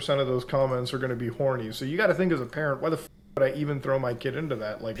 99% of those comments are going to be horny. So you got to think as a parent, why the f would I even throw my kid into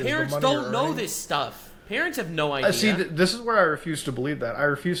that? Like, is the Parents money don't you're know earning- this stuff. Parents have no idea. See, this is where I refuse to believe that. I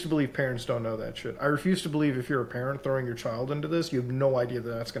refuse to believe parents don't know that shit. I refuse to believe if you're a parent throwing your child into this, you have no idea that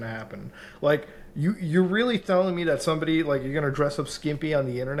that's going to happen. Like, you're really telling me that somebody, like, you're going to dress up skimpy on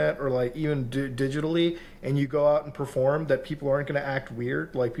the internet or, like, even digitally, and you go out and perform, that people aren't going to act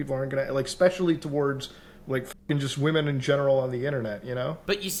weird? Like, people aren't going to, like, especially towards, like, fucking just women in general on the internet,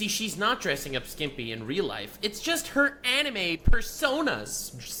 But you see, she's not dressing up skimpy in real life. It's just her anime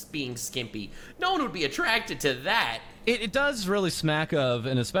personas just being skimpy. No one would be attracted to that. It does really smack of,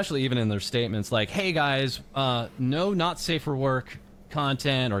 and especially even in their statements, like, hey, guys, no not safe for work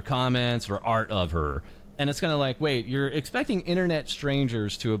content or comments or art of her. And it's kind of like, wait, you're expecting internet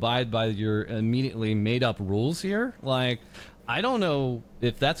strangers to abide by your immediately made-up rules here? Like, I don't know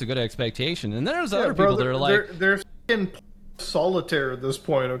if that's a good expectation. And there's other people that are like, they're fucking solitaire at this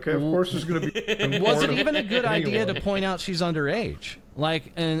point, okay? Of course there's going to be... was it even a good idea to Anyone. point out she's underage?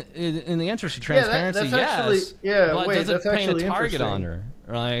 Like, in the interest of Yeah, transparency, that's actually- yes. yeah, but wait, does it that's paint a actually target on interesting.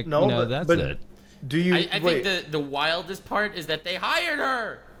 her? Like, No, that's but it. do you... I wait. think the wildest part is that they hired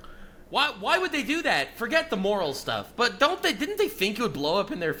her. Why would they do that? Forget the moral stuff. But didn't they think it would blow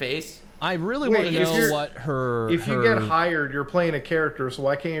up in their face? I really Wait, want to if know you're- what her... If you her- get hired, you're playing a character, so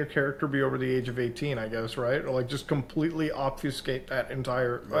why can't your character be over the age of 18, I guess, right? Or, like, just completely obfuscate that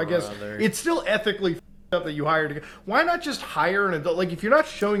entire... I guess Brother. it's still ethically up that you hired... Why not just hire an adult? Like, if you're not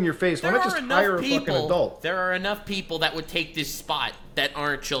showing your face, why There not are just hire enough a fucking people. adult? There are enough people that would take this spot that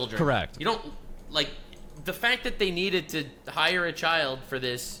aren't children. Correct. You don't like the fact that they needed to hire a child for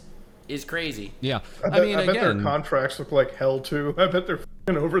this is crazy. Yeah. I I bet, mean, I bet their again, contracts look like hell, too. I bet they're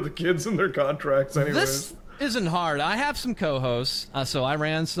fucking over the kids in their contracts anyways. this isn't hard. I have some co-hosts, so I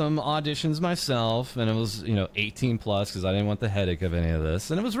ran some auditions myself, and it was, 18 plus, because I didn't want the headache of any of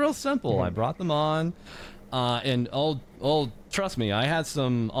this. And it was real simple. I brought them on. And trust me, I had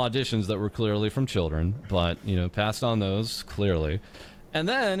some auditions that were clearly from children, but passed on those clearly. And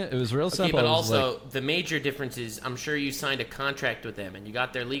then it was real simple. But It was also, like, the major difference is, I'm sure you signed a contract with them and you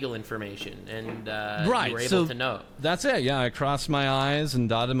got their legal information, and you were able to know. That's it. Yeah, I crossed my I's and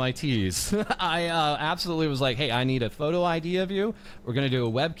dotted my T's. I absolutely was like, hey, I need a photo ID of you. We're going to do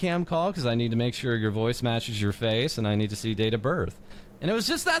a webcam call because I need to make sure your voice matches your face, and I need to see date of birth. And it was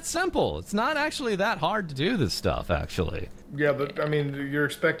just that simple. It's not actually that hard to do this stuff, actually. Yeah, but I mean, you're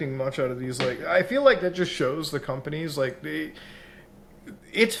expecting much out of these. Like, I feel like that just shows the companies, like,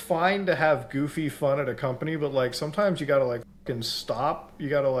 it's fine to have goofy fun at a company, but like sometimes you gotta like fucking stop. You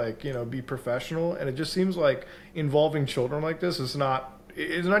gotta like be professional, and it just seems like involving children like this is not.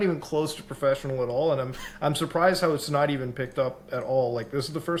 It's not even close to professional at all, and I'm surprised how it's not even picked up at all. Like, this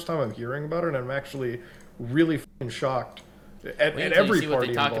is the first time I'm hearing about it, and I'm actually really fucking shocked at Wait until every you see what party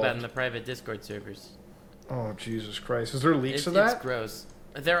they talk involved. about in the private Discord servers. Oh Jesus Christ! Is there leaks of that? It's gross.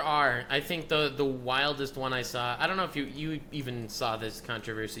 There are. I think the wildest one I saw. I don't know if you even saw this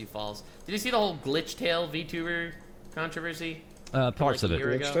controversy, False. Did you see the whole Glitchtail VTuber controversy? Parts of a it.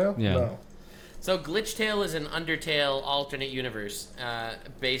 year ago? Glitchtail? Yeah. No. So Glitchtail is an Undertale alternate universe,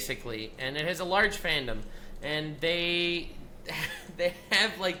 basically, and it has a large fandom, and they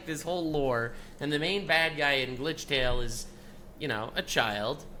have like this whole lore, and the main bad guy in Glitchtail is, a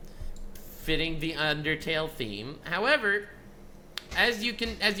child, fitting the Undertale theme. However, as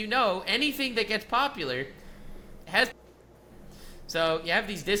you know, anything that gets popular has. So you have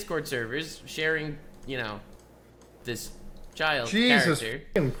these Discord servers sharing, this child Jesus character.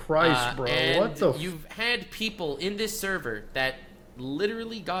 fucking Christ, bro! And What the? you've had people in this server that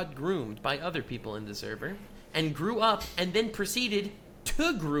literally got groomed by other people in the server and grew up and then proceeded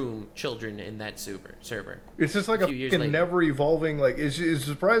to groom children in that server. It's just like a few years fucking later. never evolving. Like, it's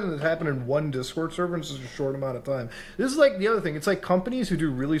surprising that it's happened in one Discord server in such a short amount of time. This is like the other thing. It's like companies who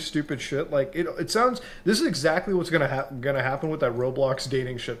do really stupid shit. Like, it sounds. This is exactly what's gonna happen with that Roblox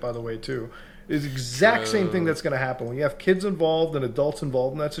dating shit. By the way, too, it's the exact same thing that's gonna happen when you have kids involved and adults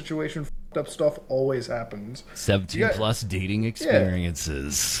involved in that situation. Fucked up stuff always happens. 17+ dating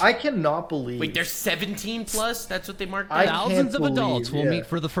experiences. I cannot believe. Wait, there's 17 plus? That's what they marked I down? Thousands of can't adults believe, will yeah. meet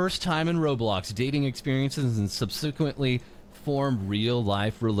for the first time in Roblox, dating experiences, and subsequently form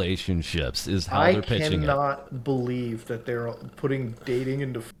real-life relationships, is how I they're pitching it. cannot believe that they're putting dating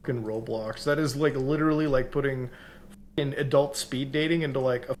into fucking Roblox. That is like literally like putting fucking adult speed dating into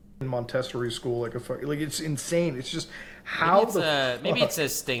like a fucking Montessori school. Like it's insane. It's just how Maybe it's a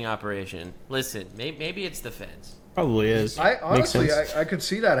sting operation. Listen, maybe it's the feds. Probably is. I Makes honestly, sense. I could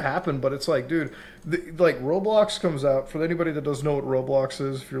see that happen, but it's like, dude, like Roblox comes out. For anybody that doesn't know what Roblox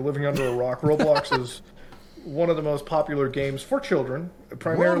is, if you're living under a rock, Roblox is one of the most popular games for children,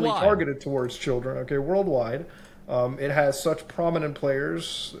 primarily Worldwide. targeted towards children. Okay, worldwide. It has such prominent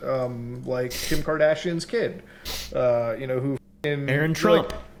players like Kim Kardashian's kid, who Aaron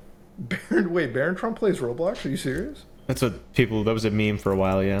Trump. Barron Trump plays Roblox? Are you serious? That was a meme for a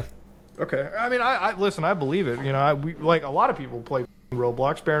while, yeah. Okay, I mean, I listen. I believe it. We like a lot of people play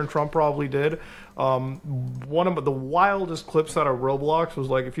Roblox. Barron Trump probably did. One of the wildest clips out of Roblox was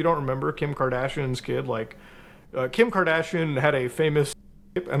like, if you don't remember, Kim Kardashian's kid. Like, Kim Kardashian had a famous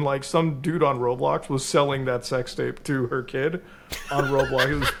tape, and like some dude on Roblox was selling that sex tape to her kid on Roblox.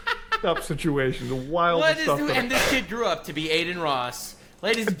 It was a fucked up situation. The wildest stuff. And this kid grew up to be Aiden Ross.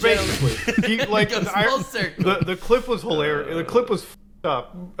 Ladies and gentlemen, Basically, he, like It goes full circle. the clip was hilarious. The clip was fucked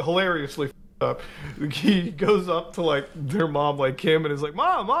up, hilariously fucked up. He goes up to like their mom, like Kim, and is like,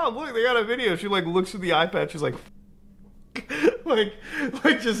 "Mom, look, they got a video." She like looks at the iPad. She's like,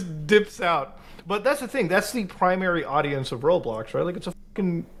 like just dips out. But that's the thing. That's the primary audience of Roblox, right? Like, it's a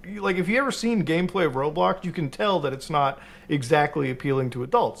fucking like if you ever seen gameplay of Roblox, you can tell that it's not exactly appealing to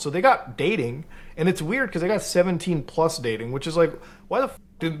adults. So they got dating, and it's weird because they got 17+ dating, which is like, why the f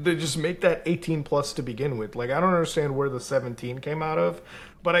did they just make that 18+ to begin with? Like, I don't understand where the 17 came out of,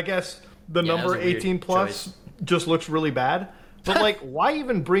 but I guess the Yeah, number that was a weird 18+ choice. just looks really bad. But like, why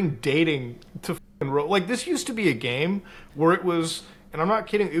even bring dating to like this used to be a game where it was, and I'm not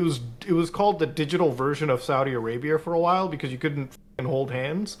kidding, it was called the digital version of Saudi Arabia for a while because you couldn't hold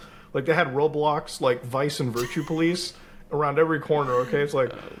hands. Like, they had Roblox, like Vice and Virtue Police around every corner. Okay, it's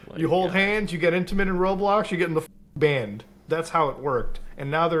like you hold hands, you get intimate in Roblox, you get in the band. That's how it worked. And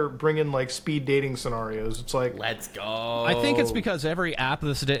now they're bringing like speed dating scenarios. It's like, let's go. I think it's because every app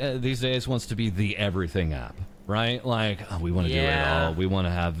these days wants to be the everything app, right? Like, we want to do it Yeah. all. We want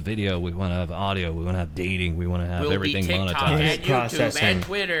to have video. We want to have audio. We want to have dating. We want to have We'll everything be TikTok monetized. and YouTube Processing. and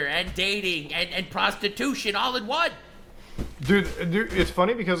Twitter and dating and prostitution all in one. dude, Dude, it's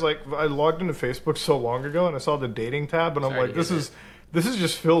funny because like I logged into Facebook so long ago and I saw the dating tab and I'm Sorry like, to hear this is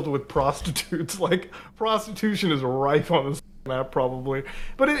just filled with prostitutes. Like prostitution is rife on this app probably,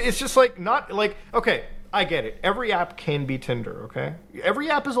 but it's just like not like okay. I get it. Every app can be Tinder, okay? Every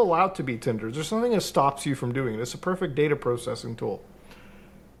app is allowed to be Tinder. There's nothing that stops you from doing it. It's a perfect data processing tool.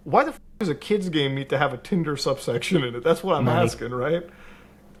 Why the does a kids game need to have a Tinder subsection in it? That's what I'm asking, right?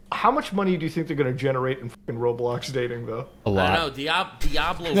 How much money do you think they're going to generate in fucking Roblox dating, though? A I lot. don't know.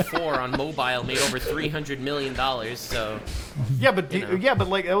 Diablo 4 on mobile made over $300 million, so... Yeah, but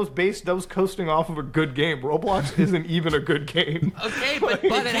like that was coasting off of a good game. Roblox isn't even a good game. Okay, but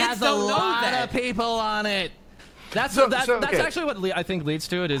But it kids has a don't know lot that. of people on it. That's Okay. that's actually what I think leads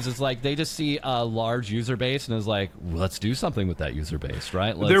to it. Is like they just see a large user base and is like, let's do something with that user base,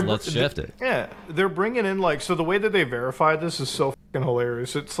 right? Let's shift it. Yeah, they're bringing in like so the way that they verify this is so fucking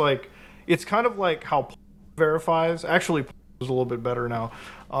hilarious. It's like it's kind of like how verifies. Actually, is a little bit better now.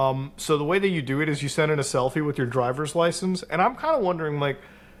 So the way that you do it is you send in a selfie with your driver's license, and I'm kind of wondering like.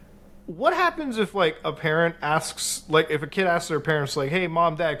 What happens if like a parent asks like if a kid asks their parents like, hey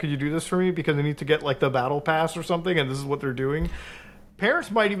mom, dad, could you do this for me because they need to get like the battle pass or something and this is what they're doing?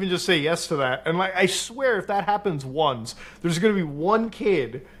 Parents might even just say yes to that. And like I swear if that happens once, there's gonna be one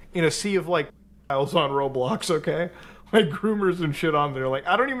kid in a sea of like files on Roblox, okay? Like groomers and shit on there. Like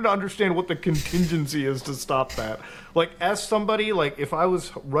I don't even understand what the contingency is to stop that. Like as somebody, like if I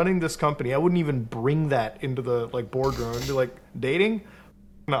was running this company, I wouldn't even bring that into the like boardroom and be like, dating?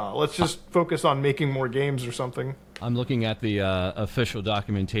 No, let's just focus on making more games or something. I'm looking at the official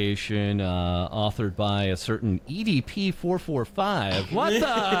documentation authored by a certain EDP445. What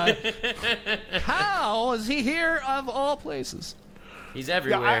the? How is he here of all places? He's Yeah,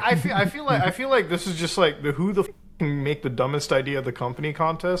 everywhere. I feel like this is just like the who the can make the dumbest idea of the company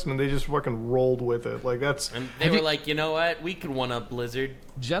contest, and they just fucking rolled with it. Like that's And they were like, you know what? We could one-up Blizzard.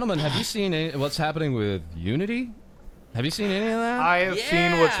 Gentlemen, have you seen what's happening with Unity? Have you seen any of that? I have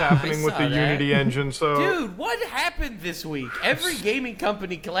seen what's Yeah, happening I with saw the that. Unity engine. So Dude, what happened this week? Every gaming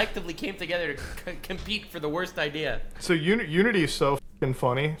company collectively came together to compete for the worst idea. So Unity is so fucking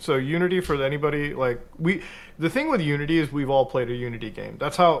funny. So Unity for anybody like the thing with Unity is we've all played a Unity game.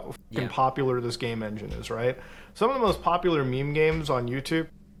 That's how fucking popular this game engine is, right? Some of the most popular meme games on YouTube.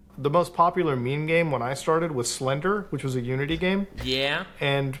 The most popular meme game when I started was Slender, which was a Unity game. Yeah.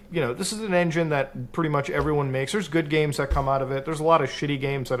 And, you know, this is an engine that pretty much everyone makes. There's good games that come out of it. There's a lot of shitty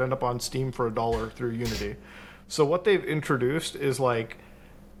games that end up on Steam for $1 through Unity. So what they've introduced is like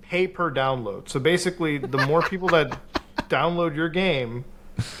pay per download. So basically, the more people that download your game,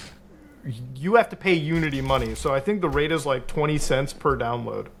 you have to pay Unity money. So I think the rate is like 20 cents per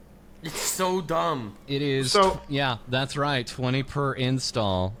download. It's so dumb. It is. So- yeah, that's right. 20 per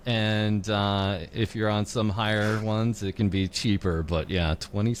install, and if you're on some higher ones, it can be cheaper. But yeah,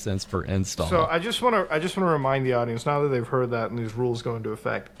 20 cents per install. So I just want to remind the audience now that they've heard that and these rules go into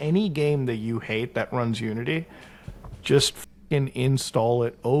effect. Any game that you hate that runs Unity, just fucking install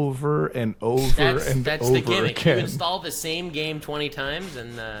it over and over That's over the gimmick. again. You install the same game 20 times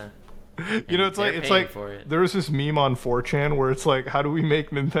and You know, it's they're like paying for it. there was this meme on 4chan where it's like, how do we make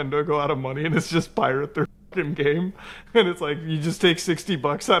Nintendo go out of money? And it's just pirate their fucking game, and it's like you just take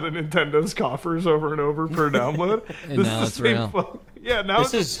 $60 out of Nintendo's coffers over and over per download. And now it's real. Yeah, now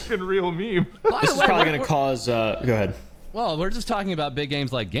This it's a fucking real meme. By This the is way, probably we're- going to cause. Go ahead. Well, we're just talking about big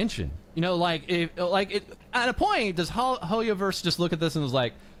games like Genshin. You know, like at a point, does Hoyoverse just look at this and was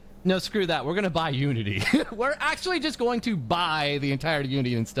like, no, screw that. We're going to buy Unity. We're actually just going to buy the entire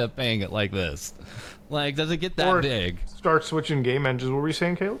Unity instead of paying it like this. Like, does it get that Or big? start switching game engines. What were you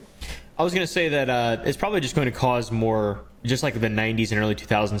saying, Caleb? I was going to say that it's probably just going to cause more, just like the 90s and early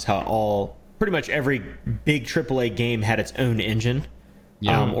 2000s, how pretty much every big AAA game had its own engine.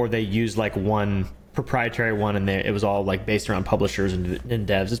 Yeah. Or they used like one proprietary one, and it was all like based around publishers and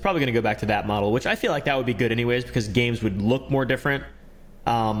devs. It's probably going to go back to that model, which I feel like that would be good anyways, because games would look more different.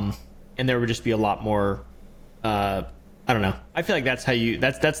 And there would just be a lot more, I don't know. I feel like that's how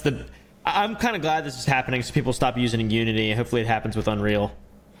I'm kind of glad this is happening so people stop using Unity. Hopefully it happens with Unreal.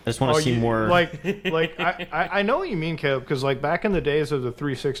 I just want to see more. I know what you mean, Caleb, because like back in the days of the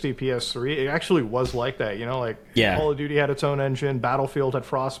 360 PS3, it actually was like that. You know, like Yeah. Call of Duty had its own engine, Battlefield had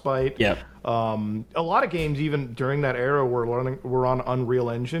Frostbite. Yep. A lot of games even during that era were on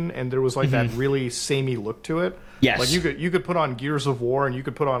Unreal Engine, and there was like that really samey look to it. Yes. Like you could put on Gears of War, and you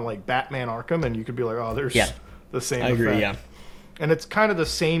could put on like Batman Arkham, and you could be like, oh, there's the same. I agree. effect. Yeah. And it's kind of the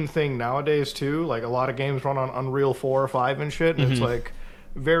same thing nowadays too. Like a lot of games run on Unreal 4 or 5 and shit, and it's like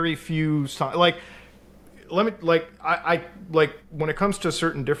very few. Like let me I like when it comes to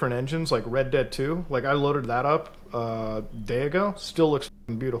certain different engines like Red Dead 2, like I loaded that up a day ago, still looks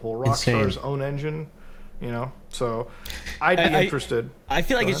beautiful. Rockstar's own engine, you know, so I'd be interested. I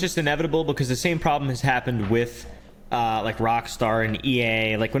feel like it's just inevitable because the same problem has happened with like Rockstar and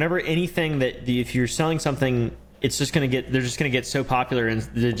EA. Like whenever anything if you're selling something, it's just gonna get so popular and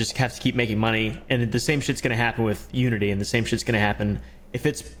they just have to keep making money. And the same shit's gonna happen with Unity, and the same shit's gonna happen if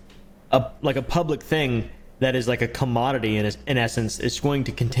it's a public thing that is like a commodity in essence. It's going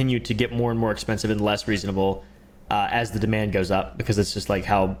to continue to get more and more expensive and less reasonable as the demand goes up, because it's just like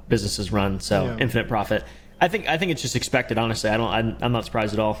how businesses run. So infinite profit. I think it's just expected. Honestly, I'm not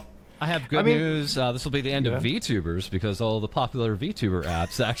surprised at all. I have good news. This will be the end of Vtubers because all the popular Vtuber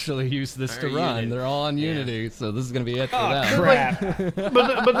apps actually use this to run. They're all on Unity, so this is going to be it for them. Crap.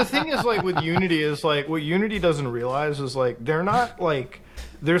 But the thing is, like with Unity, is like what Unity doesn't realize is like they're not like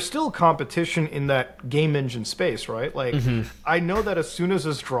there's still competition in that game engine space, right? Like I know that as soon as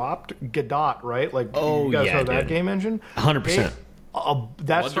it's dropped, Godot, right? Like you guys know that game engine, 100%.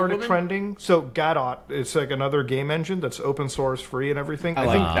 That started trending. So Godot, it's like another game engine that's open source, free, and everything.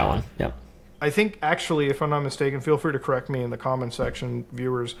 I think that one. Yeah. I think actually, if I'm not mistaken, feel free to correct me in the comment section,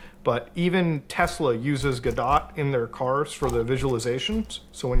 viewers. But even Tesla uses Godot in their cars for the visualizations.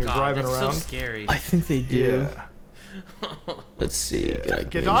 So when you're driving that's around, so scary. I think they do. yeah. Let's see.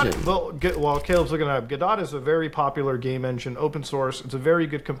 Godot, while Caleb's looking it up, Godot is a very popular game engine, open source. It's a very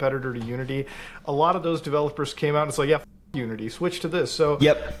good competitor to Unity. A lot of those developers came out and it's like, yeah, Unity, switch to this. So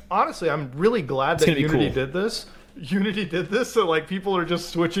honestly, I'm really glad that Unity did this. Unity did this, so like people are just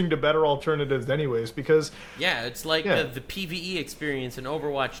switching to better alternatives anyways, because it's like the PvE experience in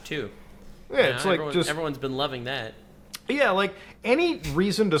Overwatch 2. Yeah, it's like everyone's been loving that. Yeah, like any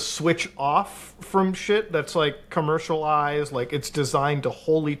reason to switch off from shit that's like commercialized, like it's designed to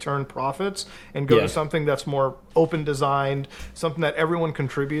wholly turn profits and go to something that's more open designed, something that everyone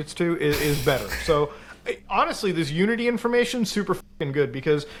contributes to is better. So honestly, this Unity information super fucking good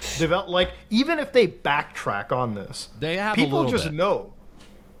because even if they backtrack on this, they have people just know.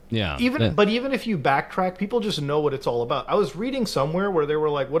 Yeah. But even if you backtrack, people just know what it's all about. I was reading somewhere where they were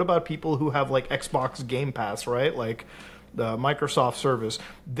like, "What about people who have like Xbox Game Pass, right? Like the Microsoft service."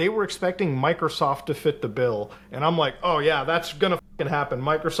 They were expecting Microsoft to fit the bill, and I'm like, "Oh yeah, that's gonna fucking happen.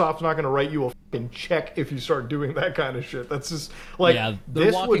 Microsoft's not gonna write you a fucking check if you start doing that kind of shit." That's just like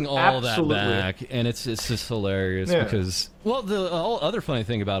they're walking all that back, and it's just hilarious because the whole other funny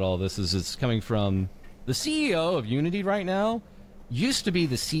thing about all this is it's coming from the CEO of Unity right now. Used to be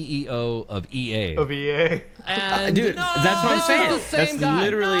the CEO of EA. And dude, that's what I'm saying. That's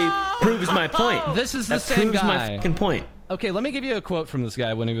literally proves my point. This is the same guy. My fucking point. Okay, let me give you a quote from this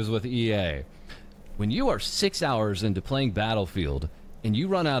guy when he was with EA. When you are 6 hours into playing Battlefield and you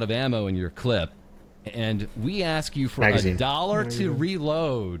run out of ammo in your clip, and we ask you for $1 to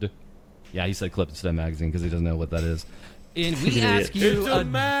reload. Yeah, he said clip instead of magazine because he doesn't know what that is. And we ask you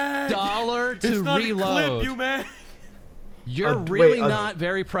 $1 to reload. You're really not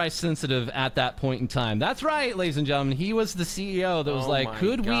very price sensitive at that point in time. That's right, ladies and gentlemen. He was the CEO that was like,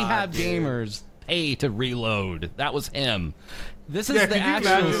 could we have gamers pay to reload? That was him. This is the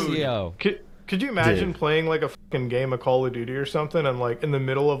actual CEO. Could you imagine playing like a fucking game of Call of Duty or something, and like in the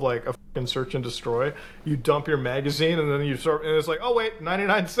middle of like a fucking search and destroy, you dump your magazine and then you start, and it's like, oh wait,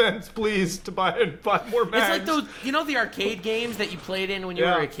 99 cents, please, to buy more mags. It's like those, the arcade games that you played in when you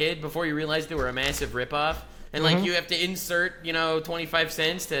were a kid before you realized they were a massive ripoff. And, like, you have to insert, 25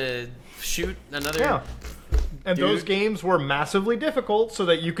 cents to shoot another... Yeah. And those games were massively difficult so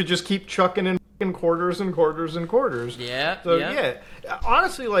that you could just keep chucking in fucking quarters and quarters and quarters. Yeah, So,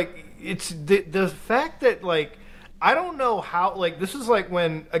 honestly, like, it's the fact that, like, I don't know how... Like, this is like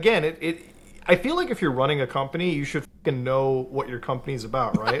when, again, I feel like if you're running a company, you should fucking know what your company's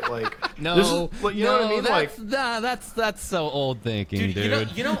about, right? Like, know what I mean? That's so old thinking, dude.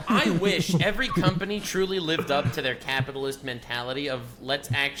 I wish every company truly lived up to their capitalist mentality of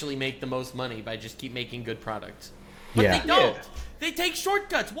let's actually make the most money by just keep making good products. But they don't. They take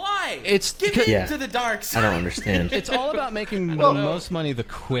shortcuts. Why? Give in to the dark side. I don't understand. It's all about making the most money the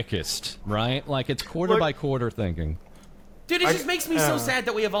quickest, right? Like it's quarter by quarter thinking. Dude, it just makes me so sad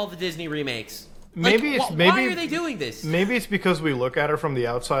that we have all the Disney remakes. Why are they doing this? Maybe it's because we look at it from the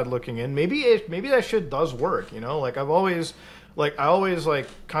outside looking in. Maybe that shit does work, Like I always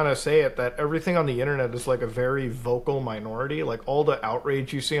kind of say it that everything on the internet is like a very vocal minority. Like all the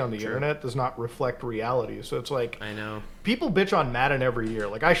outrage you see on the internet does not reflect reality. So it's like I know people bitch on Madden every year.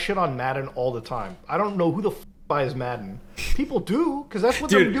 Like I shit on Madden all the time. I don't know who the buys Madden. People do, because that's what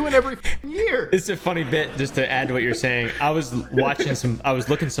they're doing every year. It's a funny bit, just to add to what you're saying. I was looking at some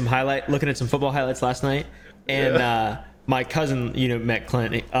football highlights last night, and my cousin, met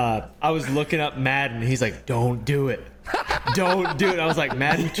Clint. I was looking up Madden. He's like, "Don't do it, don't do it." I was like,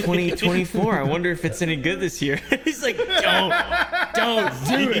 "Madden 2024. I wonder if it's any good this year." He's like, "Don't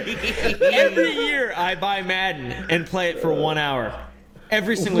do it." Every year I buy Madden and play it for 1 hour.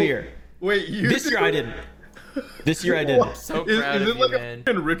 Every single year. Wait, This year I didn't. This year I didn't. So Is proud it of you, like man. a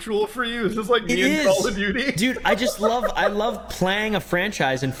fucking ritual for you? Is this like It me in is. Call of Duty? Dude, I love playing a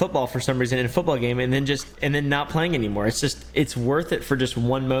franchise in football for some reason in a football game and then not playing anymore. It's worth it for just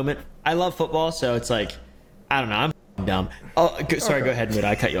one moment. I love football, so it's like, I don't know, I'm dumb. Oh, sorry, go ahead, Mood.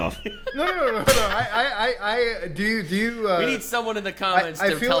 I cut you off. No. I do you We need someone in the comments I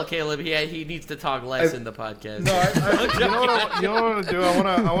to feel- tell Caleb he needs to talk less in the podcast. No, you know what I want to do?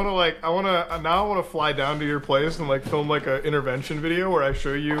 I want to fly down to your place and like film like an intervention video where I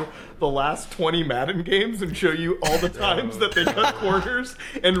show you the last 20 Madden games and show you all the times that they cut corners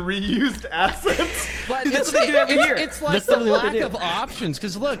and reused assets. But That's what they do every year. It's like That's the literally what lack they do. of options.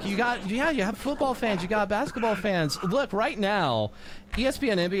 Because look, you have football fans, you got basketball fans. Look, right now,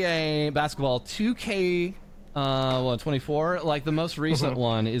 ESPN NBA basketball 2K 24, like the most recent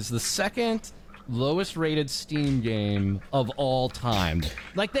one, is the second lowest rated Steam game of all time.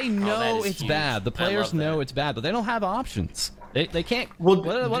 Like they know is it's huge. bad. The I players love know that. it's bad, but they don't have options. They can't. Well,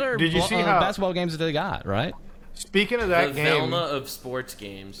 what are did you see how- basketball games that they got, right? Speaking of The that game, Velma of sports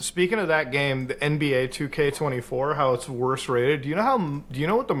games. Speaking of that game, the NBA 2K24, how it's worse rated. Do you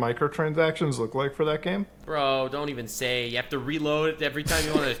know what the microtransactions look like for that game? Bro, don't even say. You have to reload it every time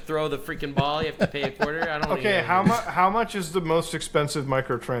you want to throw the freaking ball. You have to pay a quarter. I don't Okay, even... how much is the most expensive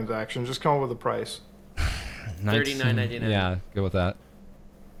microtransaction? Just come up with a price. $39.99. Yeah, go with that.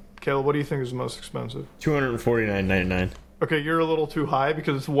 Caleb, what do you think is the most expensive? $249.99. Okay, you're a little too high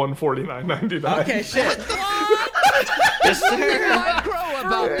because it's $149.99. Okay, shit. There's nothing micro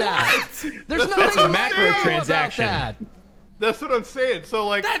about that. There's nothing a micro macro about transaction. that. That's what I'm saying. So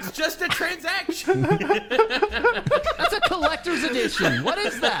like, That's just a transaction. That's a collector's edition. What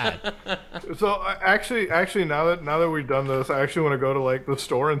is that? so actually, now that we've done this, I actually want to go to like the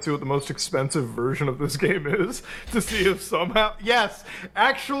store and see what the most expensive version of this game is to see if somehow, yes,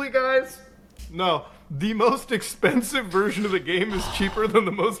 actually, guys, no. The most expensive version of the game is cheaper than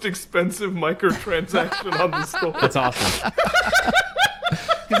the most expensive microtransaction on the store. That's awesome.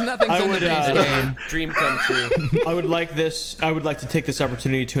 Because nothing's in the base game. Dream come true. I would like to take this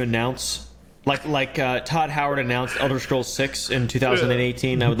opportunity to announce, like Todd Howard announced Elder Scrolls 6 in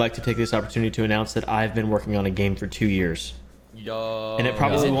 2018. I would like to take this opportunity to announce that I've been working on a game for 2 years, Yo. and it Is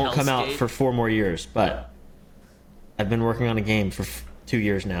probably it won't come out Hellscape? for 4 more years. But I've been working on a game for 2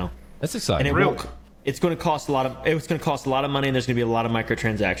 years now, That's and exciting. it Really? won't. It's going to cost a lot of. It's going to cost a lot of money, and there's going to be a lot of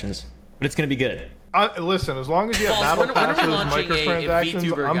microtransactions. But it's going to be good. Listen, as long as you have False, battle when are we passes, launching a microtransactions,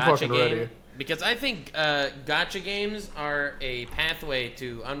 VTuber I'm gacha fucking game? ready. Because I think gacha games are a pathway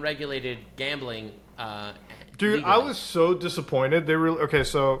to unregulated gambling. Dude, legally. I was so disappointed. They really okay.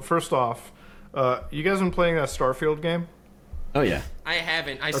 So first off, you guys been playing that Starfield game? Oh yeah. I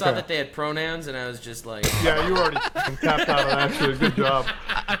haven't. I saw Okay. that they had pronouns, and I was just like, Yeah, you already tapped out on that shit. Good job.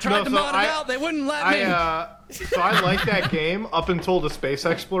 I tried to so mod it out. They wouldn't let me. So I like that game up until the space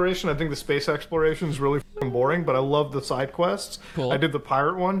exploration. I think the space exploration is really fucking boring, but I love the side quests. Cool. I did the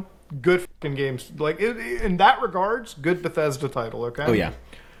pirate one. Good fucking games. Like in that regards, good Bethesda title. Okay. Oh yeah.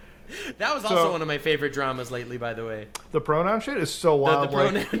 that was also So- one of my favorite dramas lately, by the way. The pronoun shit is so The wild.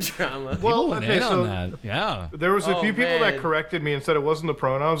 like, pronoun drama. well, Went okay, in so on that. Yeah. there was a Oh, few people that man. corrected me and said it wasn't the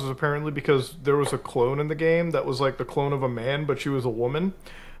pronouns. It was apparently because there was a clone in the game that was like the clone of a man, but she was a woman.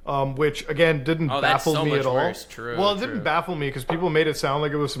 Which again didn't Oh, that's baffle so me much at all. worse. True, well, it true. didn't baffle me because people made it sound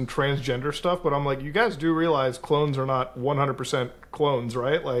like it was some transgender stuff. But I'm like, you guys do realize clones are not 100% clones,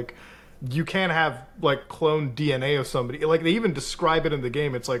 right? Like, you can't have like clone DNA of somebody. Like they even describe it in the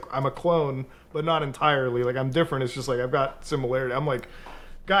game. It's like I'm a clone, but not entirely. Like I'm different. It's just like I've got similarity. I'm like,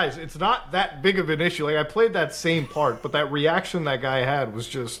 guys, it's not that big of an issue. Like I played that same part, but that reaction that guy had was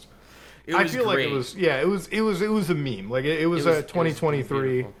just. It I was feel like great. it was. Yeah, it was a meme. Like it was It was- a it was 2023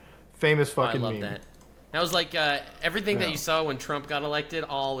 beautiful. famous Oh, I fucking love meme. that. That was like everything that Yeah. you saw when Trump got elected,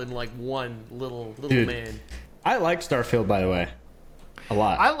 all in like one little Dude. man. I like Starfield, by the way, a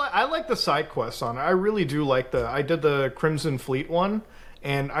lot. I like the side quests on it. I really do like I did the Crimson Fleet one,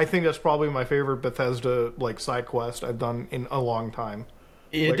 and I think that's probably my favorite Bethesda like side quest I've done in a long time.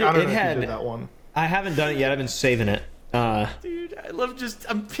 It, Like I don't it know if had. you did that one. I haven't done it yet. I've been saving it. Dude, I love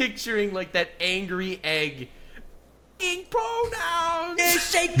I'm picturing like that angry egg. In pronouns.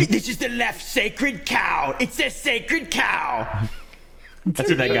 This is the left sacred cow. It's a sacred cow. That's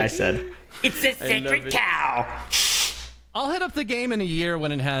what that guy said. It's a love sacred it. cow. I'll hit up the game in a year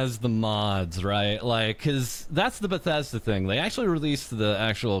when it has the mods, right? Like, because that's the Bethesda thing. They actually released the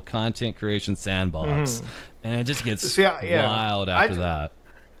actual content creation sandbox, and it just gets wild after that.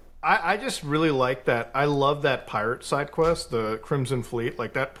 I just really like that. I love that pirate side quest, the Crimson Fleet.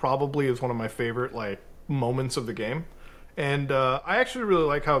 Like, that probably is one of my favorite, like, moments of the game. And I actually really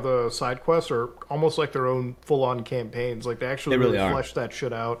like how the side quests are almost like their own full-on campaigns. Like, they actually really flesh that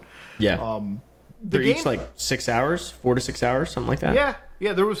shit out. Yeah. They're each like 6 hours, 4 to 6 hours, something like that.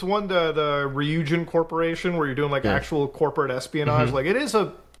 Yeah. There was one, the Ryujin Corporation, where you're doing like actual corporate espionage. Like, it is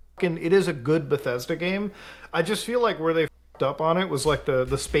a good Bethesda game. I just feel like where they fucked up on it was like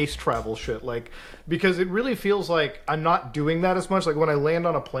the space travel shit. Like, because it really feels like I'm not doing that as much. Like, when I land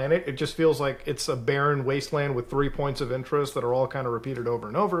on a planet, it just feels like it's a barren wasteland with 3 points of interest that are all kind of repeated over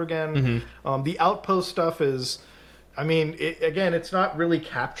and over again. The outpost stuff is. I mean, it's not really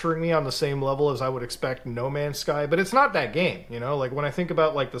capturing me on the same level as I would expect No Man's Sky, but it's not that game, you know? Like, when I think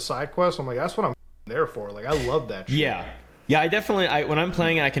about, like, the side quests, I'm like, that's what I'm there for. Like, I love that shit. Yeah. Yeah, I definitely, when I'm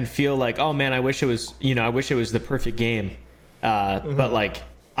playing it, I can feel like, oh, man, I wish it was the perfect game. But, like,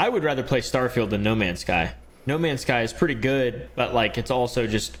 I would rather play Starfield than No Man's Sky. No Man's Sky is pretty good, but, like, it's also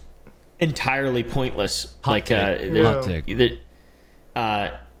just entirely pointless. Hot take.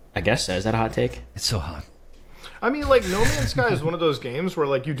 I guess so. Is that a hot take? It's so hot. I mean, like, No Man's Sky is one of those games where,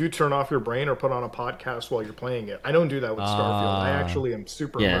 like, you do turn off your brain or put on a podcast while you're playing it. I don't do that with Starfield. I actually am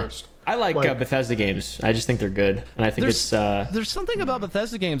super immersed. I like Bethesda games. I just think they're good, and I think there's something about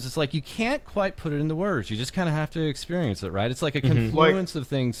Bethesda games. It's like you can't quite put it into words. You just kind of have to experience it, right? It's like a confluence of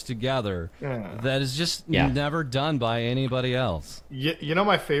things together that is just never done by anybody else. You know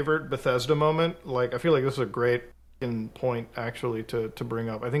my favorite Bethesda moment? Like, I feel like this is a great point actually to bring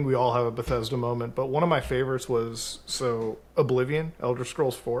up. I think we all have a Bethesda moment, but one of my favorites was Oblivion, Elder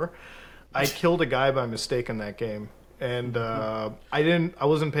Scrolls 4. I killed a guy by mistake in that game, and I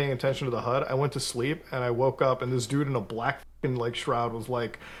wasn't paying attention to the HUD. I went to sleep and I woke up and this dude in a black fucking, like, shroud was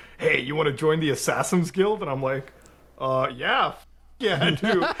like, "Hey, you want to join the Assassin's Guild?" And I'm like, yeah, I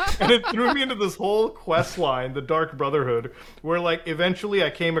do. And it threw me into this whole quest line, the Dark Brotherhood, where, like, eventually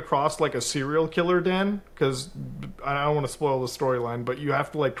I came across, like, a serial killer den, because I don't want to spoil the storyline, but you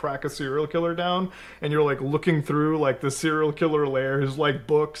have to, like, track a serial killer down, and you're, like, looking through, like, the serial killer lairs, like,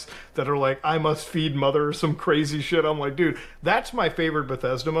 books that are, like, I must feed mother, or some crazy shit. I'm like, dude, that's my favorite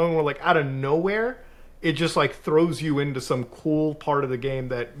Bethesda moment, where, like, out of nowhere, it just, like, throws you into some cool part of the game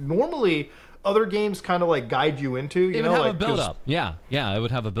that normally other games kind of like guide you into. You know, have like a build up. Yeah, it would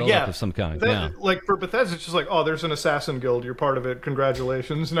have a build up of some kind. Like for Bethesda, it's just like, oh, there's an assassin guild. You're part of it.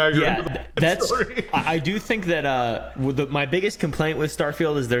 Congratulations. Now you're into the story. I do think that my biggest complaint with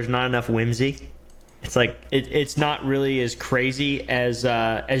Starfield is there's not enough whimsy. It's like it's not really as crazy as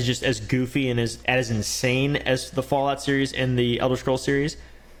just as goofy and as insane as the Fallout series and the Elder Scrolls series.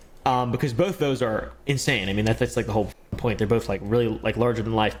 Because both those are insane. I mean, that's like the whole point. They're both like really like larger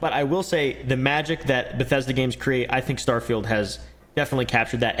than life. But I will say the magic that Bethesda games create, I think Starfield has definitely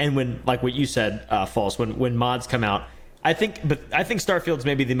captured that. And when, like what you said, False, when mods come out, I think Starfield's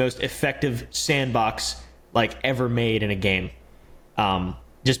maybe the most effective sandbox like ever made in a game.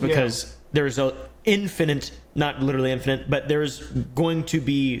 Just because there's a infinite, not literally infinite, but there's going to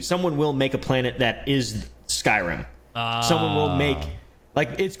be someone will make a planet that is Skyrim. Someone will make.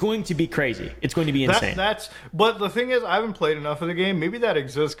 Like, it's going to be crazy. It's going to be insane. But the thing is, I haven't played enough of the game. Maybe that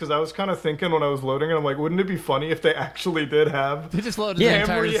exists, because I was kind of thinking when I was loading it, I'm like, wouldn't it be funny if they actually did have... They just loaded the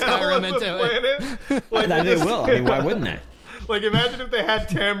entire Skyrim into it. Like, they will. I mean, why wouldn't they? Like, imagine if they had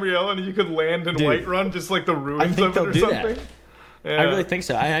Tamriel and you could land in Whiterun, just like the ruins of it or something. Yeah. I really think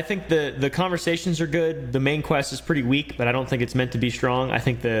so. I think the conversations are good. The main quest is pretty weak, but I don't think it's meant to be strong. I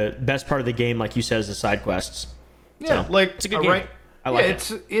think the best part of the game, like you said, is the side quests. Yeah, so, like... It's a good game. Right? I like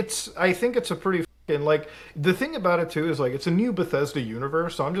it. It's. I think it's a pretty like the thing about it too is like it's a new Bethesda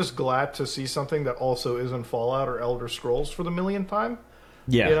universe. So I'm just glad to see something that also isn't Fallout or Elder Scrolls for the millionth time.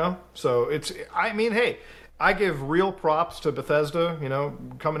 Yeah, you know. So it's. I mean, hey, I give real props to Bethesda. You know,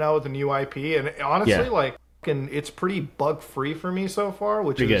 coming out with a new IP, and honestly, like, it's pretty bug free for me so far,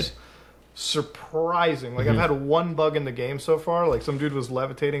 which is good. Surprising. Like, I've had one bug in the game so far. Like, some dude was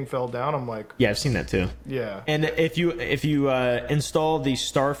levitating, fell down. I'm like, yeah, I've seen that too. Yeah. And if you install the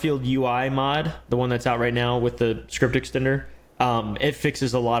Starfield UI mod, the one that's out right now with the script extender, it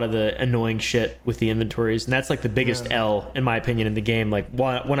fixes a lot of the annoying shit with the inventories, and that's like the biggest L in my opinion in the game. Like,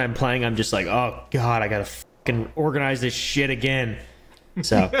 when I'm playing, I'm just like, oh god, I gotta fucking organize this shit again.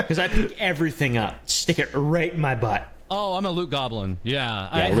 So, because I pick everything up, stick it right in my butt. Oh, I'm a loot goblin. Yeah,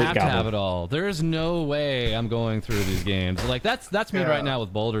 I have to have it all. There is no way I'm going through these games. Like, that's me right now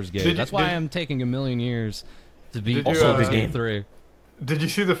with Baldur's Gate. That's why I'm taking a million years to beat Also a Baldur's good Gate game. 3. Did you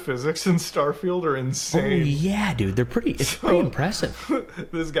see the physics in Starfield are Oh insane? yeah, dude, it's pretty impressive.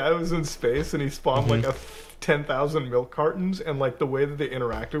 This guy was in space and he spawned like a 10,000 milk cartons, and like the way that they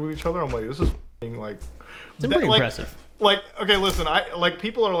interacted with each other, I'm like, this is f***ing, like, It's pretty like, impressive. Like, okay, listen, I like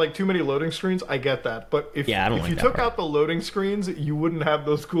people are like too many loading screens. I get that, but if Yeah, I don't if like you that took part. out the loading screens, you wouldn't have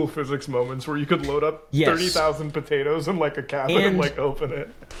those cool physics moments where you could load up Yes. 30,000 potatoes in like a cabin and And- like open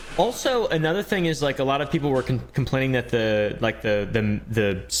it. Also, another thing is like a lot of people were complaining that the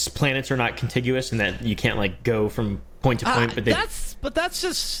planets are not contiguous and that you can't like go from point to point. But that's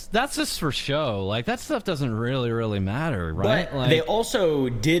just for show. Like that stuff doesn't really matter, right? But Like, they also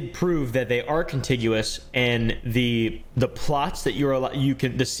did prove that they are contiguous, and the plots that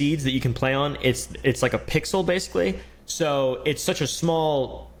the seeds that you can play on, it's like a pixel basically. So it's such a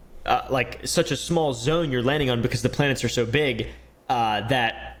small zone you're landing on because the planets are so big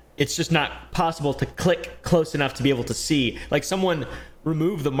that it's just not possible to click close enough to be able to see. Like someone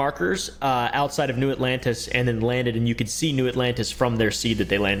removed the markers outside of New Atlantis and then landed, and you could see New Atlantis from their seed that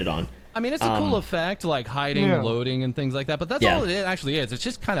they landed on. I mean, it's a cool effect, like hiding, Yeah. loading, and things like that. But that's Yeah. all it actually is. It's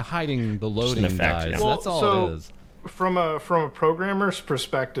just kind of hiding the loading, effect, guys. yeah. So Well, that's all so- it is. From a programmer's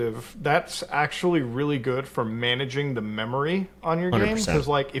perspective, that's actually really good for managing the memory on your game. 100%. Because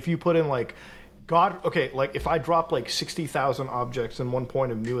like if you put in like like if I dropped like 60,000 objects in one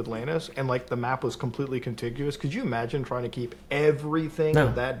point of New Atlantis and like the map was completely contiguous, could you imagine trying to keep everything No.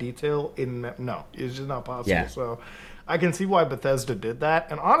 of that detail in? No, it's just not possible. Yeah. So I can see why Bethesda did that.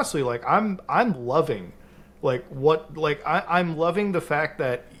 And honestly, like I'm loving I'm loving the fact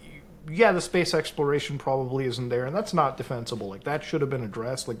that yeah, the space exploration probably isn't there, and that's not defensible. Like that should have been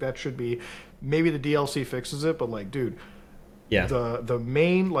addressed. Like that should be, maybe the DLC fixes it, but like, dude, Yeah. the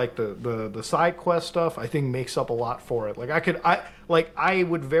main like the side quest stuff I think makes up a lot for it. Like I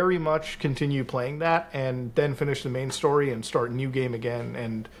would very much continue playing that and then finish the main story and start a new game again,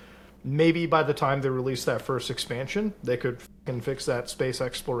 and maybe by the time they release that first expansion they could fucking fix that space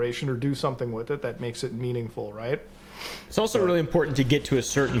exploration or do something with it that makes it meaningful, right? It's also really important to get to a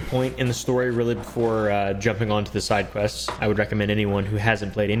certain point in the story really before jumping onto the side quests. I would recommend anyone who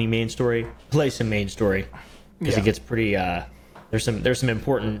hasn't played any main story play some main story because Yeah. it gets pretty. There's some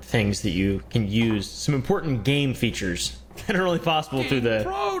important things that you can use, some important game features that are only possible through the.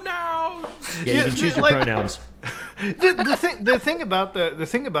 Pronouns. Yeah, you can choose your like- pronouns. The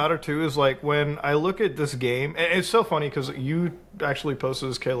thing about it too is like when I look at this game, and it's so funny because you actually posted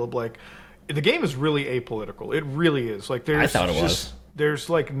this, Caleb. Like the game is really apolitical. It really is. Like there's I thought it was. there's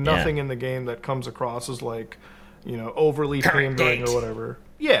like nothing Yeah. in the game that comes across as like, you know, overly Current pandering date. or whatever.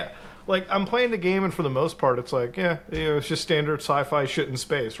 Yeah. Like I'm playing the game, and for the most part, it's like, yeah, you know, it's just standard sci-fi shit in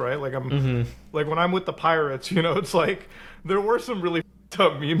space, right? Like like when I'm with the pirates, you know, it's like there were some really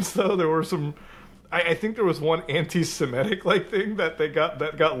tough memes though. There were some. I think there was one anti-Semitic like thing that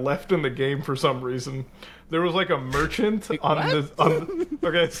got left in the game for some reason. There was like a merchant on this.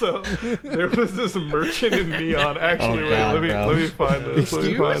 Okay, so there was this merchant in Neon. Actually, Oh, wait, God, bro. let me find this. Let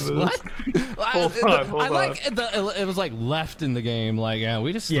me find Excuse? this. What? Hold I on. like it was like left in the game. Like, yeah,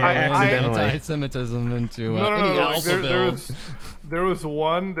 we just Yeah, throw accidentally. anti-Semitism into No, any like, alpha there build. was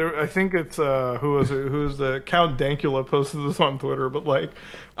one. I think it's who was it? Who's the Count Dankula posted this on Twitter, but like,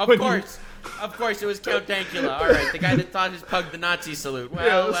 Of when you- course, it was Count Dankula. All right, the guy that taught his pug the Nazi salute. Well,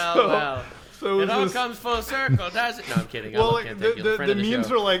 Yeah, well. So It was all this- comes full circle, does it? No, I'm kidding. I Well, love like Count the, Dankula, the, friend the of the memes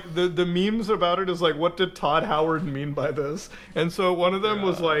show. are like the memes about it is like, what did Todd Howard mean by this? And so one of them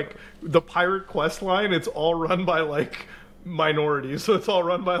was like the pirate quest line. It's all run by like minorities, so it's all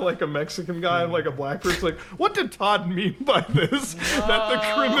run by like a Mexican guy and like a black person. Like, what did Todd mean by this? That the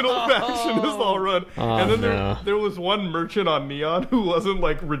criminal faction is all run. And then no. there was one merchant on Neon who wasn't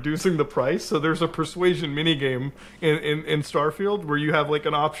like reducing the price. So there's a persuasion minigame in Starfield where you have like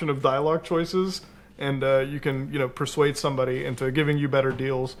an option of dialogue choices. And you can, you know, persuade somebody into giving you better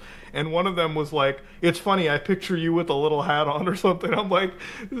deals. And one of them was like, "It's funny, I picture you with a little hat on or something." I'm like,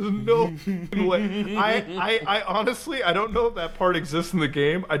 "There's no way." I honestly, I don't know if that part exists in the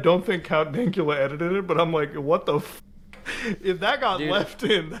game. I don't think Count Dankula edited it, but I'm like, what the f-? If that got Dude, left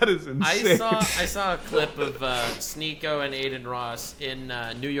in, that is insane. I saw a clip of Sneeko and Aiden Ross in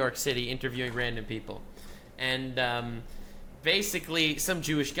New York City interviewing random people, and basically some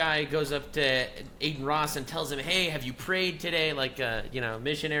Jewish guy goes up to Aiden Ross and tells him, "Hey, have you prayed today, like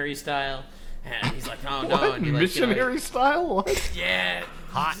missionary style?" And he's like, "Oh no," What? and he, like, Missionary style? What? yeah.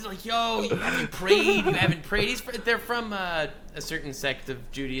 He's like, "Yo, have you prayed? You haven't prayed." They're from a certain sect of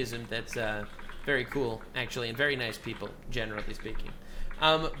Judaism that's very cool, actually, and very nice people, generally speaking.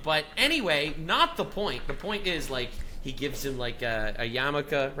 But anyway, not the point. The point is, like, he gives him like a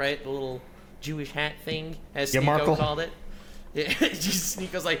yarmulke, right? The little Jewish hat thing, as Yeah, Sneeko Markle. called it.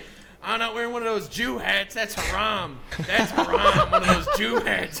 Sneeko's like, I'm not wearing one of those Jew hats. That's haram. That's haram. One of those Jew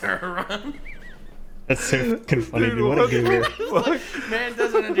hats are haram. That's so fucking funny, dude. What what a goober. the fuck? Man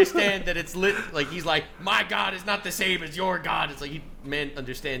doesn't understand that it's lit. Like, he's like, my God is not the same as your God. It's like, man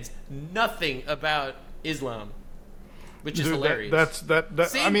understands nothing about Islam, which is Dude, hilarious. that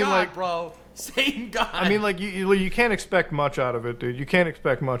Same I mean, God, like, bro. Same God. I mean, like you can't expect much out of it, dude. You can't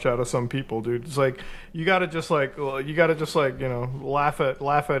expect much out of some people, dude. It's like you gotta just like laugh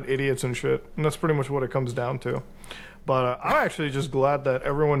at idiots and shit, and that's pretty much what it comes down to. But I'm actually just glad that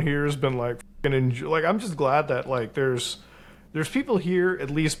everyone here has been like fucking like I'm just glad that like there's people here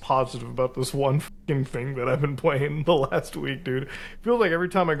at least positive about this one fucking thing that I've been playing the last week, dude. It feels like every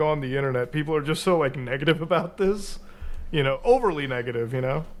time I go on the internet, people are just so like negative about this, overly negative, But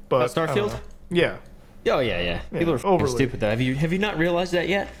About I don't Starfield? know. Yeah. Oh yeah. People are fucking overly. stupid though. Have you not realized that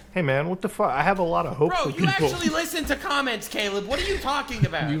yet? Hey man, what the fuck? I have a lot of hope Bro, for you people. actually listen to comments, Caleb. What are you talking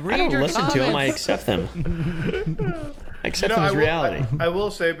about? You I read don't your listen to them. I comments. accept them. I accept them as reality. I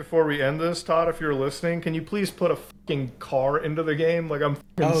will say before we end this, Todd, if you're listening, can you please put a fucking car into the game? Like I'm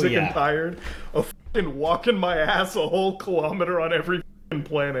fucking Oh, sick yeah. and tired of fucking walking my ass a whole kilometer on every fucking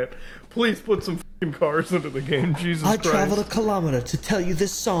planet. Please put some fucking cars into the game, Jesus I Christ. traveled a kilometer to tell you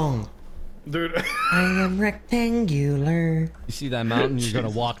this song. Dude, I am rectangular. You see that mountain, you're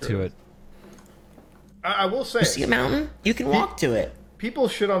gonna walk to it. I will say, See a mountain? You can walk to it. people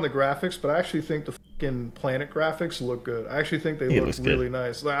shit on the graphics, but I actually think the fucking planet graphics look good. I actually think they It look looks good. really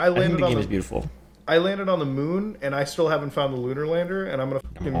nice. Like, I think the game is beautiful. I landed on the moon, and I still haven't found the lunar lander, and I'm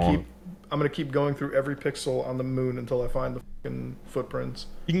gonna keep going through every pixel on the moon until I find the fucking footprints.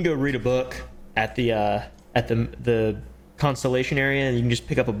 You can go read a book at the constellation area, and you can just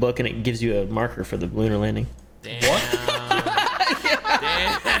pick up a book, and it gives you a marker for the lunar landing. Damn. Damn.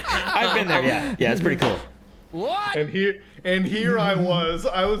 I've been there. Yeah, it's pretty cool. What? And here I was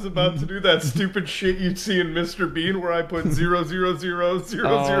about to do that stupid shit you'd see in Mr. Bean, where I put 0000001.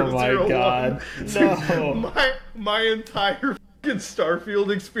 Oh my god, no! My entire fucking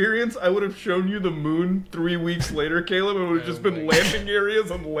Starfield experience, I would have shown you the moon 3 weeks later, Caleb, and it would have just been landing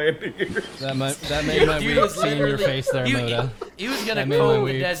areas and landing areas. That made my Dude week was seeing your literally- face there, Moda. He was gonna That made my comb the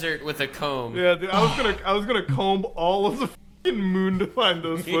week. desert with a comb. Yeah, dude, I was gonna comb all of the fucking moon to find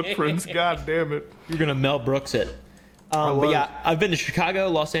those footprints. God damn it. You're gonna Mel Brooks it. But was. yeah, I've been to Chicago,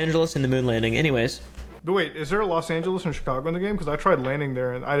 Los Angeles, and the moon landing. Anyways, But wait, is there a Los Angeles and Chicago in the game? Because I tried landing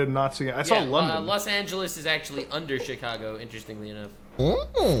there and I did not see it. I saw Yeah, London. Los Angeles is actually under Chicago, interestingly enough.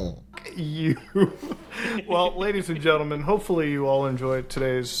 You. Well, ladies and gentlemen, hopefully you all enjoyed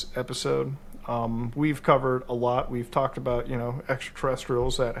today's episode. We've covered a lot. We've talked about,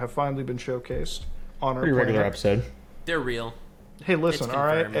 extraterrestrials that have finally been showcased on our pretty regular planet. episode. They're real. Hey, listen, It's all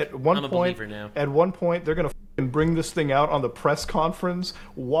right. confirmed. At one I'm a point, believer now. they're gonna fucking bring this thing out on the press conference,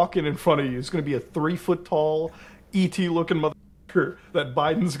 walking in front of you. It's gonna be a 3 foot tall, ET looking motherfucker that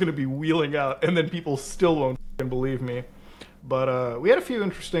Biden's gonna be wheeling out, and then people still won't fucking believe me. But we had a few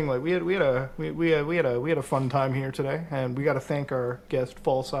interesting, like we had a fun time here today, and we got to thank our guest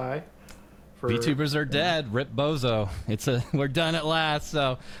FalseEye for VTubers are dead. Rip Bozo. We're done at last.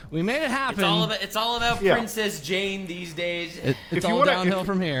 So we made it happen. It's all about Yeah. Princess Jane these days. It's If you all wanna- downhill if-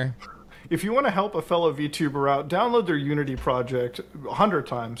 from here. If you want to help a fellow VTuber out, download their Unity project 100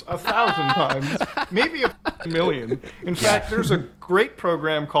 times, 1,000 times, maybe a million. In fact, there's a great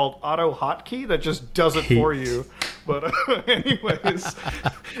program called Auto Hotkey that just does it for you. But anyways,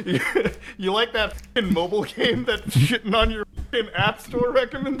 you like that fucking mobile game that's shitting on your fucking App Store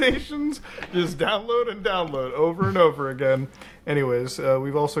recommendations? Just download and download over and over again. Anyways,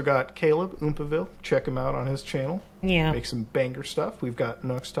 we've also got Caleb Oompaville. Check him out on his channel. Yeah. Make some banger stuff. We've got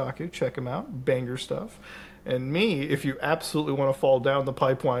Nux Taku. Check him out. Banger stuff. And me, if you absolutely want to fall down the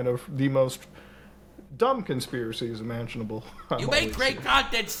pipeline of the most dumb conspiracies imaginable. You make great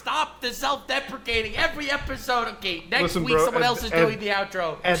content. Stop the self-deprecating every episode. Okay, next Listen, week bro, someone at- else is at- doing the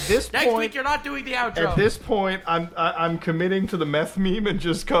outro. At this Next point, week you're not doing the outro. At this point, I'm committing to the meth meme and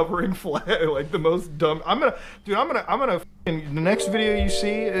just covering like the most dumb. I'm gonna. The next video you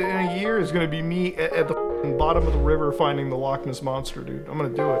see in a year is gonna be me at the bottom of the river finding the Loch Ness monster, dude. I'm gonna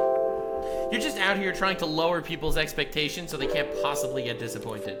do it. You're just out here trying to lower people's expectations so they can't possibly get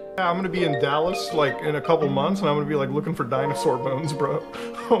disappointed. Yeah, I'm gonna be in Dallas like in a couple months, and I'm gonna be like looking for dinosaur bones, bro.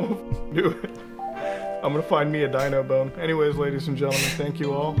 I'm gonna do it. I'm gonna find me a dino bone. Anyways, ladies and gentlemen, thank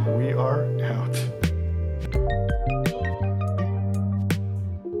you all. We are out.